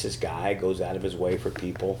the nicest guy, goes out of his way for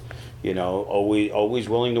people, always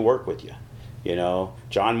willing to work with you.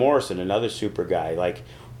 John Morrison, another super guy. Like,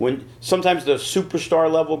 when sometimes the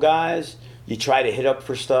superstar level guys, you try to hit up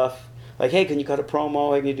for stuff. Like, hey, can you cut a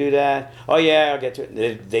promo? Can you do that? Oh, yeah, I'll get to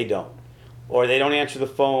it. They don't. or they don't answer the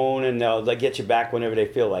phone, and they'll get you back whenever they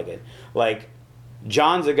feel like it. Like,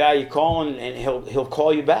 John's a guy you call, and he'll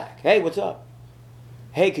call you back. Hey, what's up?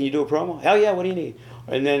 Hey, can you do a promo? Hell yeah, what do you need?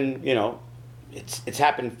 And then, it's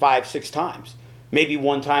happened 5-6 times. Maybe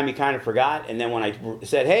one time he kind of forgot, and then when I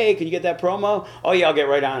said, hey, can you get that promo? Oh, yeah, I'll get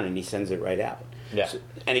right on it, and he sends it right out. Yeah. So,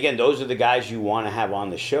 and again, those are the guys you want to have on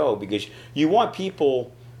the show, because you want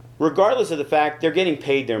people, regardless of the fact, they're getting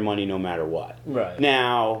paid their money no matter what. Right.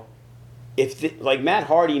 Now, like Matt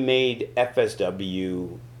Hardy made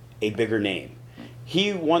FSW a bigger name.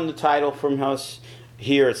 He won the title from us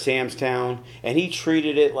here at Sam's Town, and he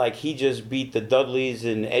treated it like he just beat the Dudleys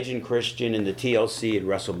and Edge and Christian and the TLC at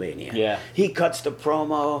WrestleMania. Yeah. He cuts the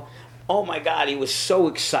promo. Oh my God, he was so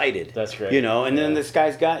excited. That's great. And then this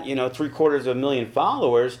guy's got, 750,000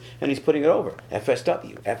 followers, and he's putting it over.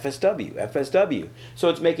 FSW, FSW, FSW. So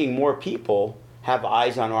it's making more people have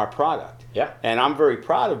eyes on our product. Yeah. And I'm very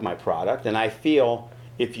proud of my product, and I feel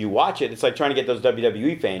if you watch it, it's like trying to get those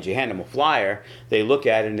WWE fans. You hand them a flyer, they look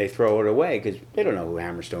at it and they throw it away because they don't know who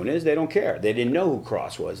Hammerstone is. They don't care. They didn't know who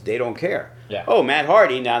Cross was. They don't care. Yeah. Oh, Matt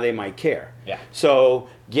Hardy, now they might care. Yeah. So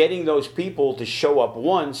getting those people to show up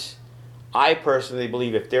once, I personally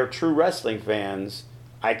believe if they're true wrestling fans,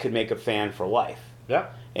 I could make a fan for life. Yeah.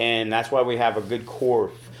 And that's why we have a good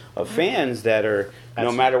core of fans that are,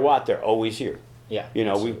 no matter what, they're always here. Yeah.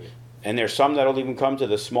 And there's some that'll even come to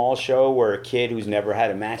the small show where a kid who's never had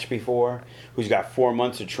a match before, who's got 4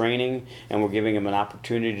 months of training, and we're giving him an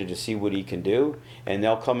opportunity to see what he can do, and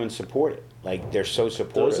they'll come and support it. Like, they're so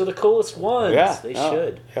supportive. Those are the coolest ones. Yeah. They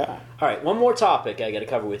should. Yeah. All right, one more topic I got to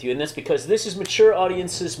cover with you, and that's because this is Mature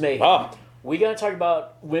Audiences Mayhem. Oh. We got to talk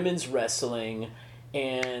about women's wrestling,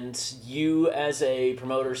 and you as a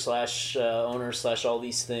promoter / owner / all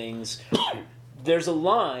these things. There's a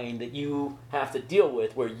line that you have to deal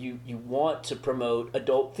with where you want to promote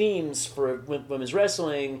adult themes for women's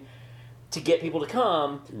wrestling to get people to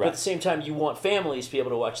come, but at the same time you want families to be able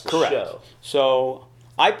to watch the show. So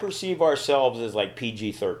I perceive ourselves as like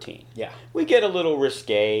PG-13. Yeah. We get a little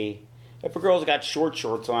risque. If a girl's got short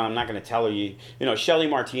shorts on, I'm not going to tell her Shelly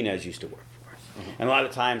Martinez used to work for us. Mm-hmm. And a lot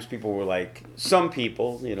of times people were like, some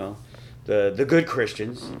people, the good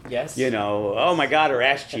Christians. Yes. Oh my God, her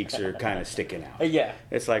ass cheeks are kind of sticking out. Yeah.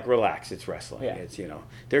 It's like, relax, it's wrestling. Yeah. It's,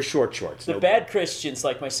 they're short shorts. The bad Christians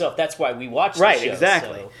like myself, that's why we watch the right, show.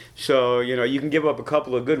 exactly. So, you can give up a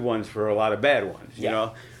couple of good ones for a lot of bad ones, you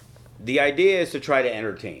know. The idea is to try to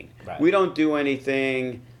entertain. Right. We don't do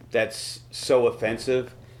anything that's so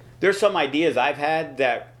offensive. There's some ideas I've had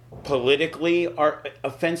that politically are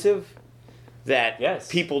offensive that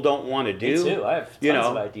people don't want to do. Me too. I have tons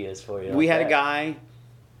of ideas for you. We had a guy,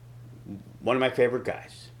 one of my favorite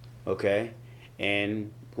guys, okay?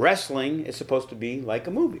 And wrestling is supposed to be like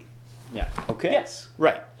a movie. Yeah. Okay? Yes.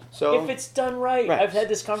 Right. So if it's done right. I've had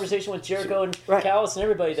this conversation with Jericho and Callis and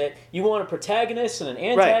everybody that you want a protagonist and an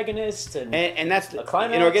antagonist and that's a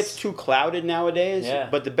climax. It gets too clouded nowadays. Yeah.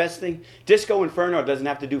 But the best thing, Disco Inferno doesn't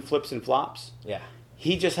have to do flips and flops. Yeah.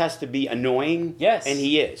 He just has to be annoying. Yes. And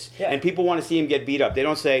he is. Yeah. And people want to see him get beat up. They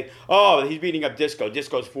don't say, oh, he's beating up Disco.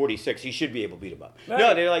 Disco's 46. He should be able to beat him up. Right.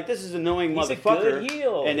 No, they're like, this is an annoying He's motherfucker. a good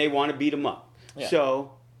heel. And they want to beat him up. Yeah.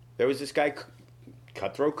 So there was this guy,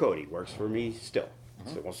 Cutthroat Cody, works for me still.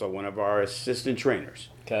 He's also one of our assistant trainers.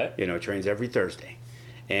 Okay. Trains every Thursday.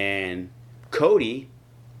 And Cody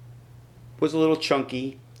was a little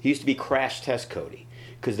chunky. He used to be Crash Test Cody.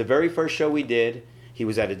 Because the very first show we did, he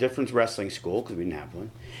was at a different wrestling school, because we didn't have one.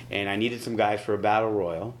 And I needed some guys for a battle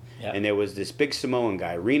royal. Yep. And there was this big Samoan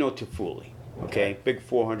guy, Reno Tufuli. Okay? Big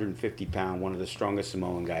 450-pound, one of the strongest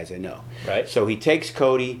Samoan guys I know. Right. So he takes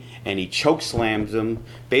Cody, and he choke slams him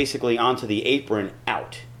basically onto the apron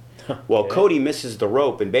out. Well, Cody misses the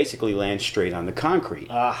rope and basically lands straight on the concrete.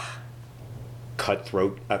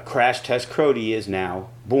 Cutthroat, Crash Test Cody is now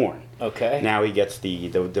born. Okay. Now he gets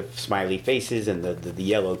the smiley faces and the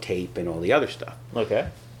yellow tape and all the other stuff. Okay.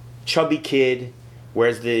 Chubby kid,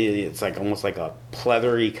 wears it's like almost like a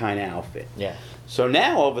pleathery kind of outfit. Yeah. So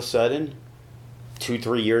now all of a sudden,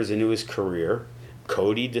 2-3 years into his career,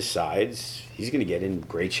 Cody decides he's going to get in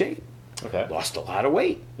great shape. Okay. Lost a lot of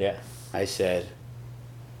weight. Yeah. I said,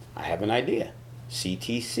 I have an idea.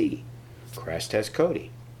 CTC, Crash Test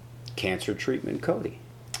Cody, Cancer Treatment Cody.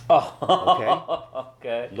 Oh,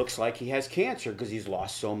 okay. Looks like he has cancer because he's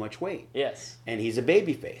lost so much weight. Yes. And he's a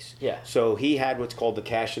babyface. Yeah. So he had what's called the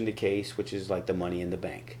cash in the case, which is like the money in the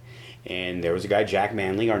bank. And there was a guy, Jack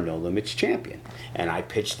Manley, our No Limits champion. And I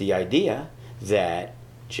pitched the idea that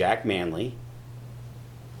Jack Manley,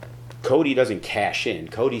 Cody doesn't cash in.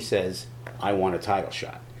 Cody says, I want a title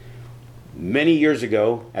shot. Many years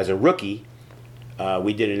ago, as a rookie,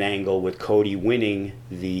 we did an angle with Cody winning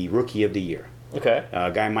the Rookie of the Year. Okay.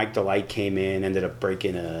 Guy Mike Delight came in, ended up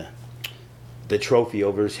breaking the trophy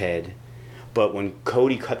over his head. But when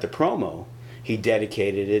Cody cut the promo, he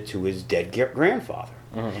dedicated it to his dead grandfather.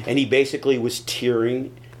 And he basically was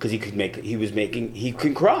tearing because he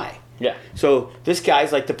could cry. Yeah. So this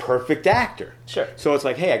guy's like the perfect actor. Sure. So it's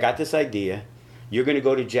like, hey, I got this idea. You're going to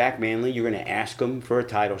go to Jack Manley. You're going to ask him for a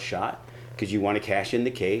title shot because you want to cash in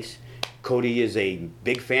the case. Cody is a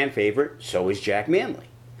big fan favorite. So is Jack Manley.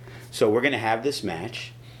 So we're going to have this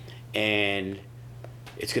match. And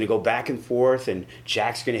it's going to go back and forth. And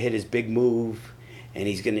Jack's going to hit his big move. And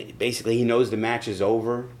he's going to, basically, he knows the match is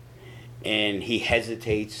over. And he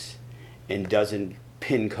hesitates and doesn't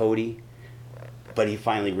pin Cody. But he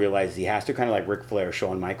finally realizes he has to, kind of like Ric Flair,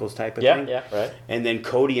 Shawn Michaels type of thing. Yeah, right. And then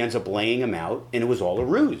Cody ends up laying him out, and it was all a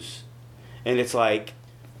ruse. And it's like...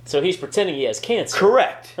 So he's pretending he has cancer.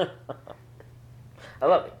 Correct. I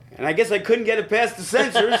love it. And I guess I couldn't get it past the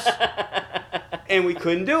censors, and we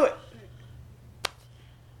couldn't do it.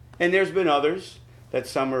 And there's been others that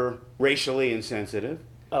some are racially insensitive.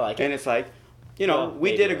 I like it. And it's like...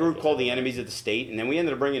 we did a group called the Enemies of the State, and then we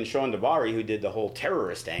ended up bringing Sean Davari, who did the whole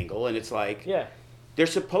terrorist angle, and it's like, they're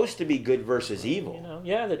supposed to be good versus evil.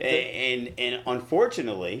 And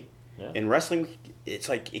unfortunately, in wrestling, it's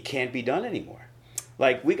like it can't be done anymore.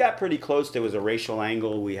 Like, we got pretty close. There was a racial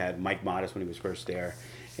angle. We had Mike Modest when he was first there,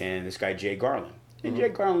 and this guy, Jay Garland. And Jay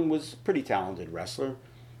Garland was a pretty talented wrestler.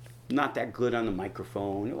 Not that good on the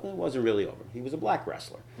microphone. It wasn't really over. He was a black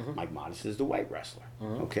wrestler. Mike Modest is the white wrestler.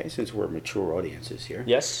 Okay, since we're mature audiences here.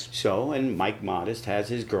 Yes. So, and Mike Modest has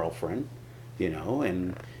his girlfriend,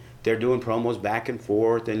 and they're doing promos back and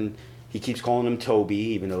forth, and he keeps calling him Toby,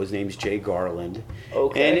 even though his name's Jay Garland.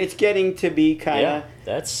 Okay. And it's getting to be kind of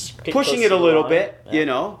that's pushing it a little bit,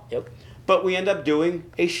 Yep. But we end up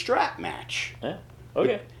doing a strap match. Yeah.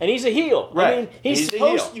 Okay, and he's a heel. Right. I mean, he's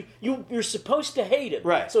supposed you're supposed to hate him.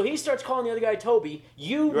 Right. So he starts calling the other guy Toby.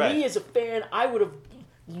 Me as a fan, I would have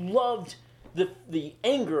loved the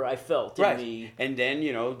anger I felt in me. And then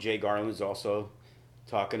Jay Garland's also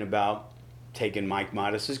talking about taking Mike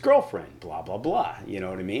Modest's girlfriend. Blah blah blah. You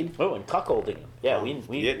know what I mean? Oh, and cuckolding him. Yeah,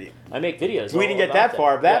 I make videos. We didn't get that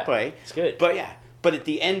far that way. It's good. But at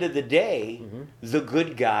the end of the day, the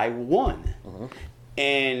good guy won.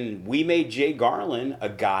 And we made Jay Garland a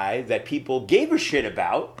guy that people gave a shit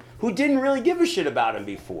about who didn't really give a shit about him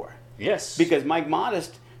before. Yes. Because Mike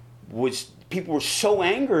Modest people were so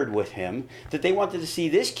angered with him that they wanted to see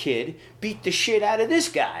this kid beat the shit out of this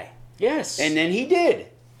guy. Yes. And then he did.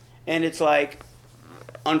 And it's like,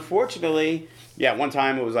 unfortunately, one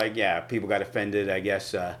time it was like, people got offended, I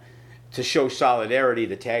guess, to show solidarity,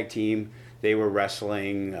 the tag team, they were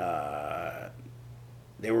wrestling...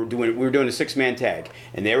 we were doing a 6-man tag,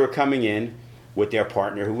 and they were coming in with their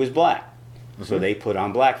partner who was black. So they put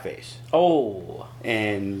on blackface. Oh.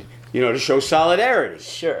 And, to show solidarity.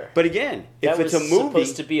 Sure. But again, if it's a movie... That was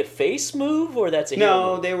supposed to be a face move, or that's a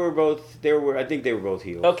heel move? They were both, I think they were both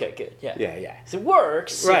heels. Okay, good, yeah. Yeah. So it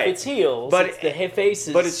works if it's heels, but it's the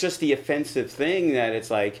faces. But it's just the offensive thing that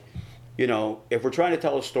it's like, if we're trying to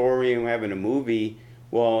tell a story and we're having a movie,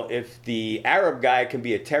 well, if the Arab guy can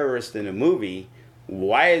be a terrorist in a movie...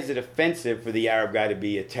 Why is it offensive for the Arab guy to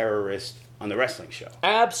be a terrorist on the wrestling show?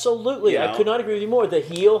 Absolutely. I could not agree with you more. The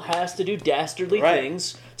heel has to do dastardly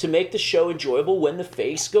things to make the show enjoyable when the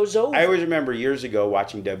face goes over. I always remember years ago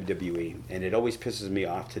watching WWE, and it always pisses me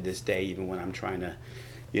off to this day, even when I'm trying to,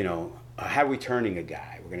 how are we turning a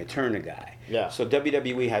guy? We're going to turn a guy. Yeah. So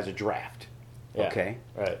WWE has a draft. Yeah. Okay?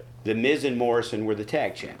 Right. The Miz and Morrison were the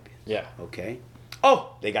tag champions. Yeah. Okay?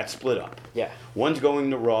 Oh, they got split up. Yeah. One's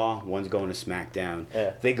going to Raw, one's going to SmackDown.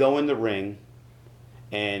 Yeah. They go in the ring,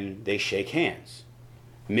 and they shake hands.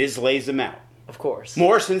 Miz lays him out. Of course.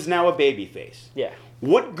 Morrison's now a babyface. Yeah.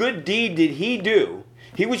 What good deed did he do?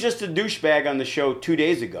 He was just a douchebag on the show 2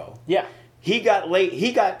 days ago. Yeah. He got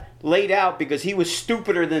laid out because he was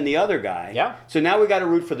stupider than the other guy. Yeah. So now we got to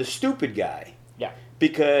root for the stupid guy. Yeah.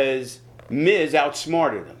 Because Miz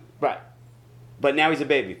outsmarted him. Right. But now he's a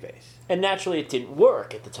babyface. And naturally, it didn't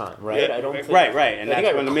work at the time, right? Yeah, I don't think, right. And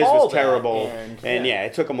that's when the Miz was terrible. And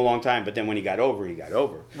it took him a long time. But then when he got over, he got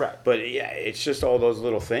over. Right. But it's just all those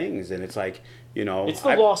little things, and it's like it's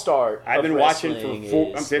the lost art. I've been watching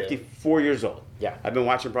I'm 54 years old. Yeah. I've been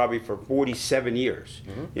watching probably for 47 years.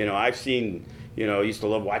 Mm-hmm. I've seen. Used to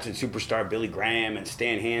love watching Superstar Billy Graham and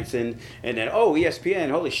Stan Hansen. And then, ESPN,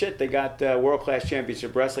 holy shit, they got World Class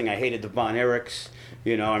Championship Wrestling. I hated the Von Erichs.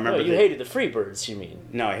 You know, I remember. You hated the Freebirds, you mean?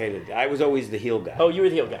 No, I hated it. I was always the heel guy. Oh, you were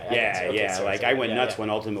the heel guy. I went nuts when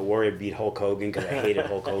Ultimate Warrior beat Hulk Hogan because I hated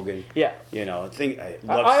Hulk Hogan. Yeah. You know,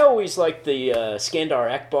 I always liked the Skandar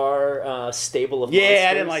Akbar stable of monsters.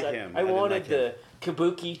 I didn't like him. I wanted the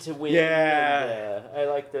Kabuki to win. Yeah. And, I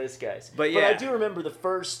like those guys. But I do remember the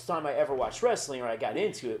first time I ever watched wrestling or I got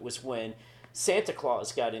into it was when Santa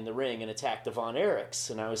Claus got in the ring and attacked the Von Erichs,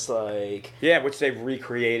 and I was like... Yeah, which they've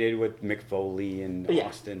recreated with Mick Foley and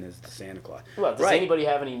Austin as the Santa Claus. Well, does anybody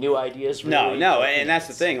have any new ideas? Really? No, and that's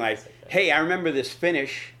the thing. Like, hey, I remember this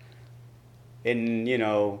finish in, you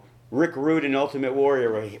know, Rick Rude and Ultimate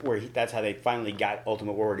Warrior, that's how they finally got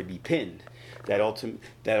Ultimate Warrior to be pinned. That Ultimate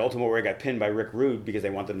Warrior got pinned by Rick Rude because they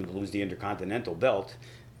wanted him to lose the Intercontinental belt,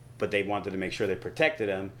 but they wanted to make sure they protected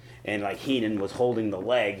him, and, like, Heenan was holding the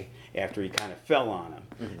leg after he kind of fell on him.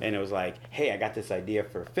 Mm-hmm. And it was like, hey, I got this idea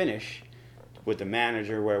for a finish with the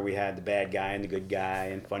manager where we had the bad guy and the good guy,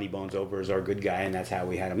 and Funny Bones over as our good guy, and that's how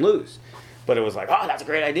we had him lose. But it was like, oh, that's a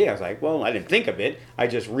great idea. I was like, well, I didn't think of it. I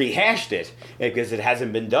just rehashed it because it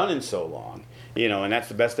hasn't been done in so long. You know, and that's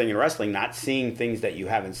the best thing in wrestling, not seeing things that you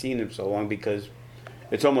haven't seen in so long, because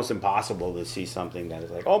it's almost impossible to see something that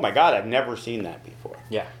is like, oh, my God, I've never seen that before.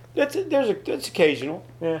 Yeah. It's occasional.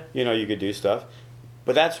 Yeah. You know, you could do stuff.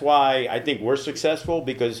 But that's why I think we're successful,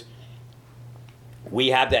 because we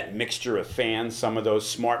have that mixture of fans, some of those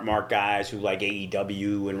smart mark guys who like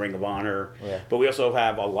AEW and Ring of Honor. Yeah. But we also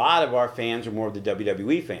have a lot of our fans are more of the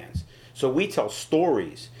WWE fans. So we tell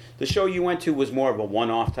stories. The show you went to was more of a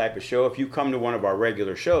one-off type of show. If you come to one of our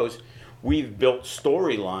regular shows, we've built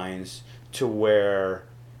storylines to where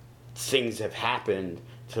things have happened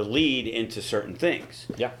to lead into certain things.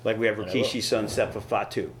 Yeah. Like we have Rikishi's son, Sefa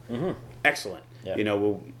Fatu. Mm-hmm. Excellent. Yeah. You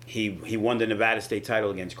know, he won the Nevada State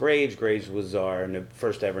title against Graves. Graves was our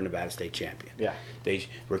first ever Nevada State champion. Yeah.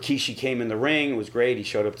 Rikishi came in the ring. It was great. He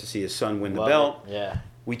showed up to see his son win the belt. Yeah.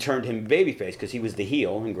 We turned him babyface because he was the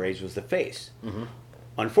heel and Graves was the face. Mm-hmm.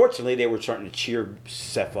 Unfortunately, they were starting to cheer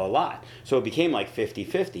Sefa a lot. So it became like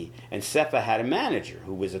 50-50. And Sefa had a manager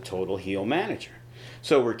who was a total heel manager.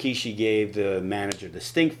 So Rikishi gave the manager the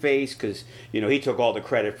stink face because, you know, he took all the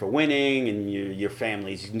credit for winning and your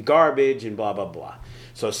family's garbage and blah, blah, blah.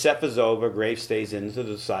 So Sefa's over. Graves stays into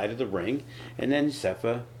the side of the ring. And then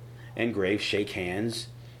Sefa and Graves shake hands,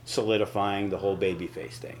 solidifying the whole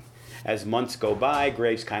babyface thing. As months go by,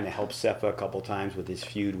 Graves kind of helps Sefa a couple times with his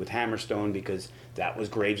feud with Hammerstone because that was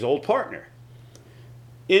Graves' old partner.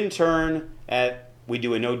 In turn, we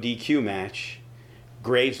do a no DQ match.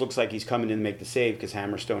 Graves looks like he's coming in to make the save because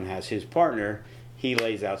Hammerstone has his partner. He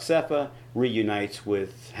lays out Sefa, reunites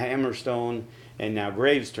with Hammerstone, and now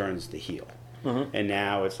Graves turns the heel. Mm-hmm. And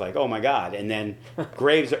now it's like, oh my God. And then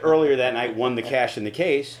Graves earlier that night won the cash in the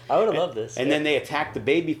case. I would have loved this. And then they attacked the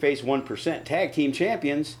babyface 1% tag team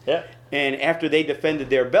champions. Yeah. And after they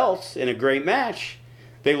defended their belts in a great match,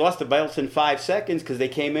 they lost the belts in 5 seconds because they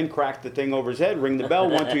came in, cracked the thing over his head, ring the bell,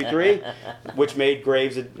 1, 2, 3, which made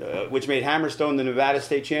Hammerstone the Nevada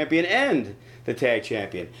State champion and the tag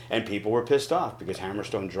champion. And people were pissed off because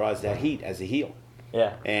Hammerstone draws that heat as a heel.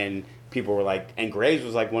 Yeah. And people were like, and Graves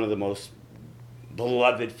was like one of the most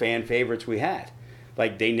beloved fan favorites we had.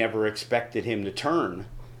 Like they never expected him to turn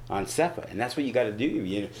on Sefa, and that's what you got to do.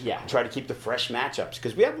 You try to keep the fresh matchups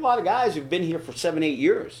because we have a lot of guys who've been here for 7-8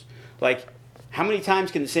 years. Like, how many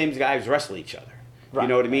times can the same guys wrestle each other? Right. You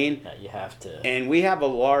know what I mean? Yeah, you have to. And we have a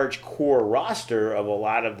large core roster of a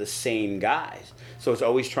lot of the same guys, so it's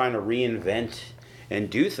always trying to reinvent and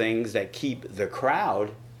do things that keep the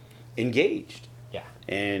crowd engaged. Yeah.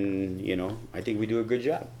 And, you know, I think we do a good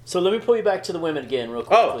job. So let me pull you back to the women again real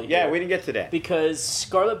quickly. Oh, yeah, we didn't get to that. Because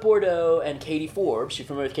Scarlett Bordeaux and Katie Forbes, you're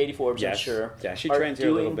familiar with Katie Forbes, yes. I'm sure. Yeah, she trains here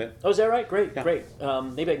a little bit. Oh, is that right? Great, yeah. Great.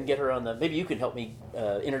 Maybe I can get her on the... Maybe you can help me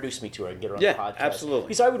introduce me to her and get her on the podcast. Yeah, absolutely.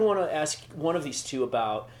 Because I would want to ask one of these two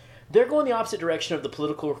about... They're going the opposite direction of the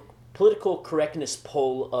political correctness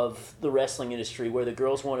pole of the wrestling industry, where the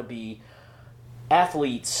girls want to be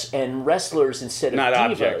athletes and wrestlers instead of not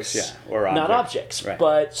divas. Objects, yeah, or objects. Not objects, right.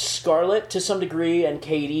 But Scarlett, to some degree, and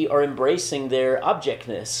Katie are embracing their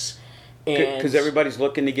objectness. Because everybody's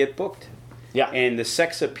looking to get booked. Yeah. And the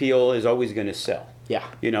sex appeal is always going to sell. Yeah.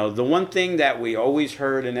 You know, the one thing that we always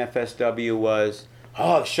heard in FSW was,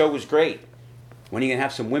 oh, the show was great. When are you going to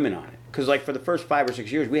have some women on it? Because like for the first 5 or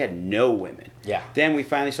 6 years, we had no women. Yeah. Then we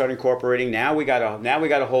finally started incorporating. Now we got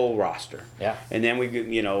a whole roster. Yeah. And then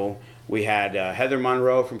we had Heather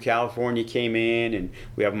Monroe from California came in, and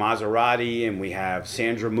we have Maserati, and we have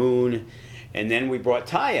Sandra Moon, and then we brought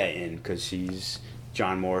Taya in because she's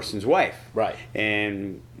John Morrison's wife. Right.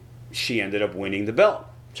 And she ended up winning the belt.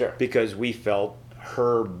 Sure. Because we felt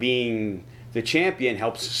her being the champion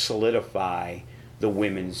helps solidify the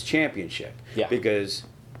women's championship. Yeah. Because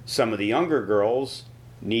some of the younger girls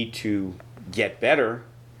need to get better,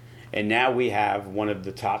 and now we have one of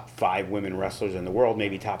the top 5 women wrestlers in the world,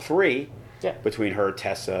 maybe top 3, between her,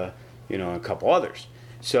 Tessa, and a couple others.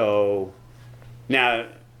 So now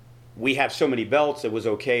we have so many belts, it was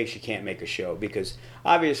okay she can't make a show because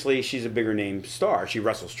obviously she's a bigger name star. She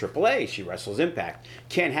wrestles AAA, she wrestles Impact.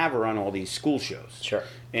 Can't have her on all these school shows. Sure.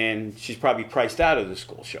 And she's probably priced out of the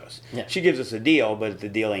school shows. Yeah. She gives us a deal, but the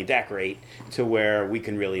deal ain't that great to where we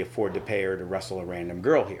can really afford to pay her to wrestle a random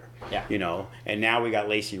girl here. Yeah. And now we got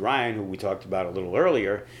Lacey Ryan, who we talked about a little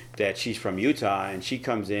earlier, that she's from Utah, and she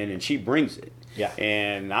comes in and she brings it. Yeah.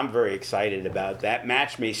 And I'm very excited about that.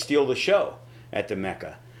 Match may steal the show at the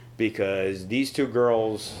Mecca because these 2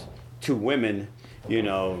 girls, 2 women,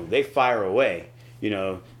 they fire away.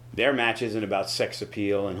 Their match isn't about sex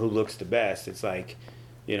appeal and who looks the best. It's like,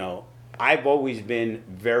 I've always been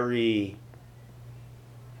very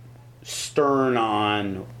stern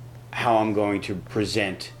on how I'm going to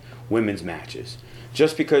present women's matches.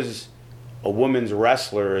 Just because a women's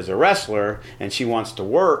wrestler is a wrestler and she wants to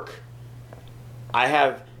work,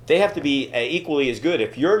 they have to be equally as good.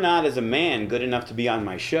 If you're not, as a man, good enough to be on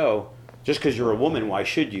my show, just because you're a woman, why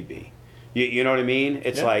should you be? You know what I mean?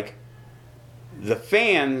 It's like the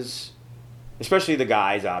fans, especially the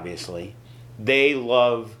guys, obviously, they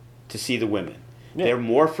love to see the women. Yeah. They're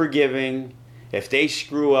more forgiving. If they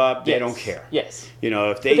screw up, they don't care. Yes.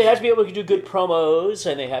 If they have to be able to do good promos,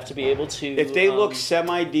 and they have to be able to. If they look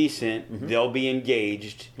semi-decent, they'll be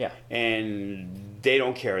engaged. Yeah. And they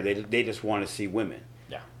don't care. They just want to see women.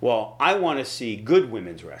 Yeah. Well, I want to see good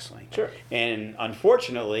women's wrestling. Sure. And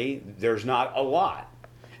unfortunately, there's not a lot.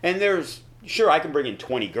 And I can bring in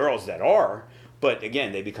 20 girls that are, but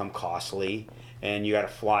again, they become costly, and you got to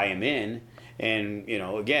fly them in. And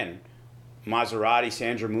again, Maserati,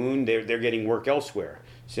 Sandra Moon, they're getting work elsewhere.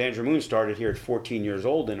 Sandra Moon started here at 14 years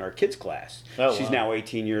old in our kids class. Oh, She's now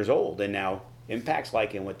 18 years old, and now Impact's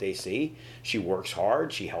liking what they see. She works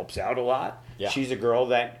hard. She helps out a lot. Yeah. She's a girl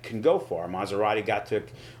that can go far. Maserati got to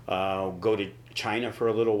go to China for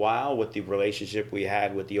a little while with the relationship we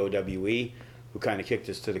had with the OWE, who kind of kicked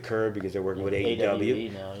us to the curb because they're working with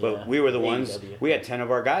AEW. Now, but we were the ones, AEW. we had 10 of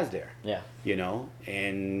our guys there. Yeah.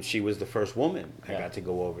 And she was the first woman that got to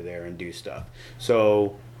go over there and do stuff.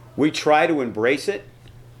 So we try to embrace it,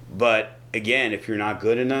 but again, if you're not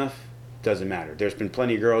good enough, it doesn't matter. There's been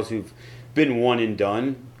plenty of girls who've been one and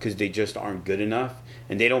done because they just aren't good enough,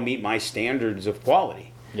 and they don't meet my standards of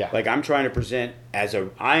quality. Yeah. Like I'm trying to present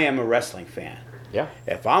I am a wrestling fan. Yeah.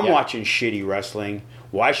 If I'm watching shitty wrestling,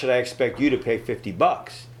 why should I expect you to pay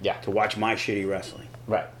 $50 to watch my shitty wrestling?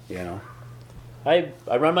 Right.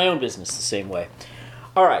 I run my own business the same way.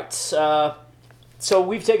 All right. So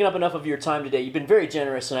we've taken up enough of your time today. You've been very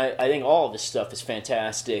generous, and I think all of this stuff is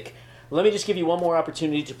fantastic. Let me just give you one more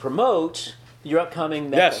opportunity to promote your upcoming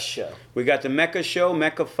Mecca show. We got the Mecca show,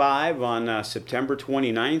 Mecca 5, on September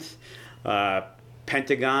 29th.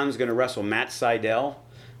 Pentagon's going to wrestle Matt Seidel.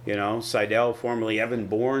 Seidel, formerly Evan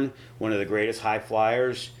Bourne, one of the greatest high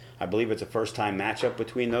flyers. I believe it's a first-time matchup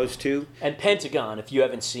between those two. And Pentagon, if you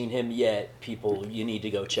haven't seen him yet, people, you need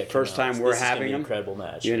to go check him out. First time we're having him. Incredible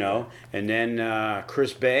match. And then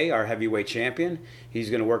Chris Bay, our heavyweight champion,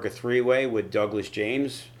 he's going to work a 3-way with Douglas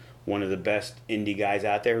James, one of the best indie guys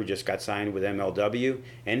out there who just got signed with MLW,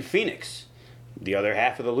 and Phoenix, the other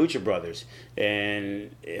half of the Lucha Brothers.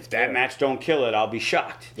 And if that match don't kill it, I'll be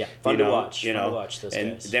shocked. Yeah, fun to watch. Fun to watch those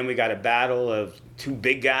and guys. Then we got a battle of 2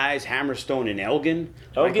 big guys, Hammerstone and Elgin.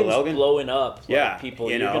 Elgin's blowing up.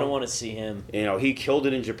 People, you're going to want to see him. He killed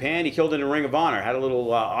it in Japan. He killed it in Ring of Honor. Had a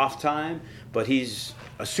little off time, but he's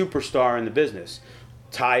a superstar in the business.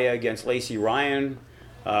 Taya against Lacey Ryan.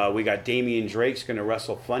 We got Damian Drake's going to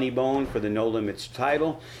wrestle Funny Bone for the No Limits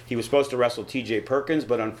title. He was supposed to wrestle T.J. Perkins,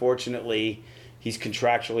 but unfortunately, he's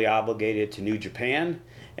contractually obligated to New Japan,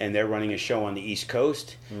 and they're running a show on the East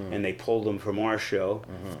Coast, and they pulled him from our show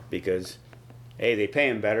because, hey, they pay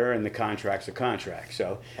him better, and the contract's a contract.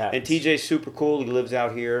 So, and TJ's super cool. He lives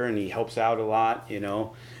out here, and he helps out a lot,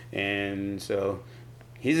 and so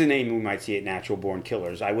he's a name we might see at Natural Born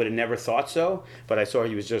Killers. I would have never thought so, but I saw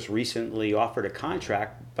he was just recently offered a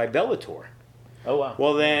contract by Bellator. Oh, wow.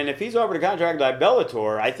 Well, then, if he's offered a contract by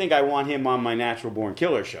Bellator, I think I want him on my Natural Born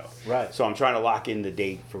Killer show. Right. So I'm trying to lock in the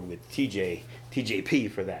date with TJP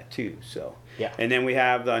for that, too. So. Yeah. And then we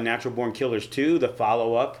have the Natural Born Killers 2, the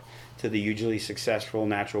follow-up to the hugely successful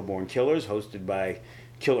Natural Born Killers, hosted by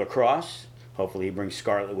Killer Cross. Hopefully he brings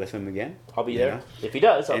Scarlett with him again. I'll be there. If he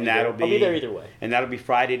does, I'll be there. I'll be there either way. And that'll be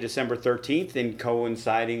Friday, December 13th, and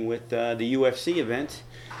coinciding with the UFC event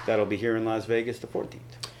That'll be here in Las Vegas the 14th.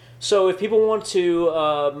 So if people want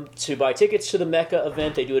to buy tickets to the Mecca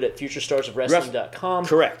event, they do it at futurestarsofwrestling.com.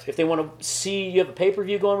 Correct. If they want to see, you have a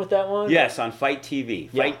pay-per-view going with that one? Yes, on Fight TV,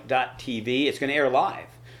 Yeah. Fight.tv. It's going to air live.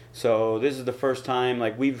 So this is the first time,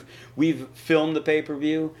 like we've filmed the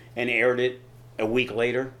pay-per-view and aired it a week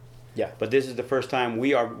later. Yeah. But this is the first time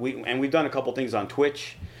and we've done a couple things on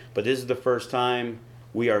Twitch, but this is the first time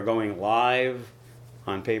we are going live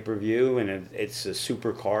on pay-per-view, and it's a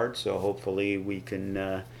super card, so hopefully we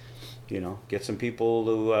can get some people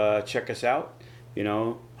to check us out.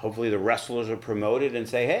 Hopefully the wrestlers are promoted and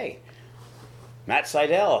say, hey, Matt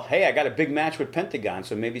Sydal, hey, I got a big match with Pentagon.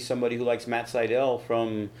 So maybe somebody who likes Matt Sydal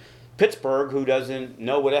from Pittsburgh who doesn't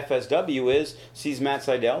know what FSW is sees Matt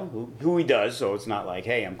Sydal, who he does. So it's not like,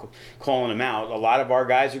 hey, I'm calling him out. A lot of our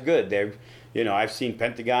guys are good. I've seen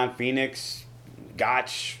Pentagon, Phoenix,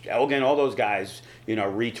 Gotch, Elgin, all those guys,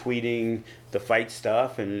 retweeting the fight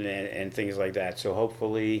stuff and things like that. So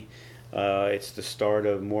hopefully it's the start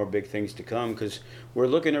of more big things to come, because we're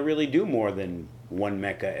looking to really do more than one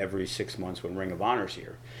Mecca every 6 months when Ring of Honor's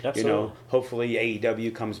here. Absolutely. Hopefully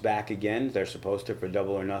AEW comes back again. They're supposed to for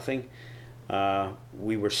Double or Nothing.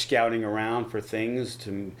 We were scouting around for things,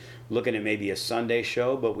 looking at maybe a Sunday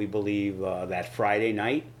show, but we believe that Friday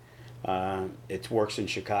night, it works in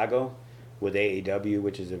Chicago with AEW,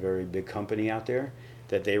 which is a very big company out there,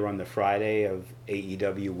 that they run the Friday of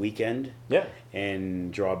AEW weekend,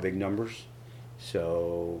 and draw big numbers.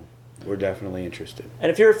 So we're definitely interested.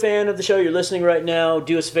 And if you're a fan of the show, you're listening right now,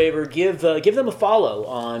 do us a favor, give them a follow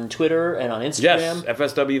on Twitter and on Instagram. Yes,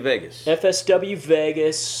 FSW Vegas. FSW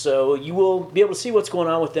Vegas, so you will be able to see what's going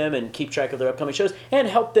on with them and keep track of their upcoming shows and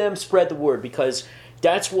help them spread the word, because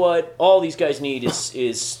that's what all these guys need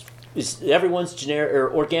is everyone's generic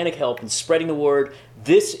or organic help in spreading the word.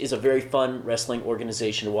 This is a very fun wrestling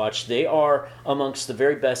organization to watch. They are amongst the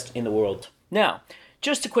very best in the world. Now,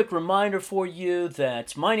 just a quick reminder for you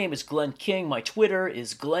that my name is Glenn King. My Twitter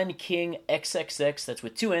is GlennKingXXX. That's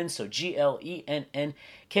with two N's, so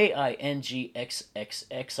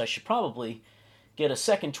GLENNKINGXXX. I should probably get a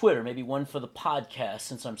second Twitter, maybe one for the podcast,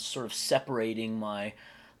 since I'm sort of separating my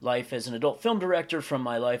life as an adult film director from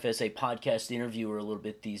my life as a podcast interviewer a little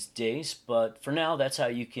bit these days. But for now, that's how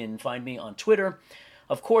you can find me on Twitter.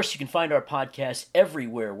 Of course, you can find our podcast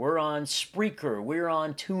everywhere. We're on Spreaker, we're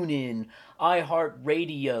on TuneIn,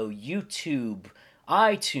 iHeartRadio, YouTube,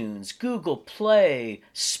 iTunes, Google Play,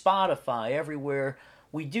 Spotify, everywhere.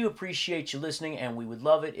 We do appreciate you listening, and we would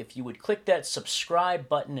love it if you would click that subscribe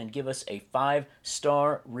button and give us a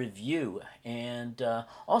 5-star review. And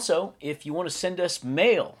also, if you want to send us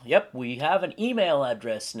mail, we have an email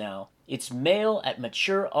address now. It's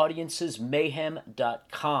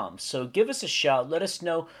mail@matureaudiencemayhem.com. So give us a shout. Let us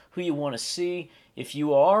know who you want to see. If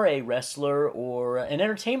you are a wrestler or an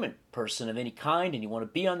entertainment person of any kind and you want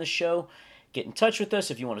to be on the show, get in touch with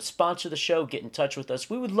us. If you want to sponsor the show, get in touch with us.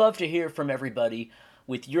 We would love to hear from everybody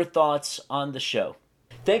with your thoughts on the show.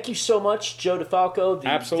 Thank you so much, Joe Defalco, the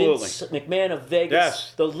Absolutely. Vince McMahon of Vegas,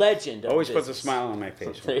 Yes. the legend of Always business. puts a smile on my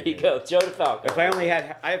face. There you go, Joe Defalco. If I only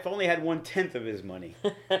had 1/10 of his money,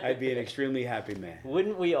 I'd be an extremely happy man.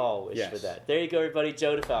 Wouldn't we all wish Yes. for that? There you go, everybody,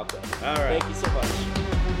 Joe Defalco. All right. Thank you so much.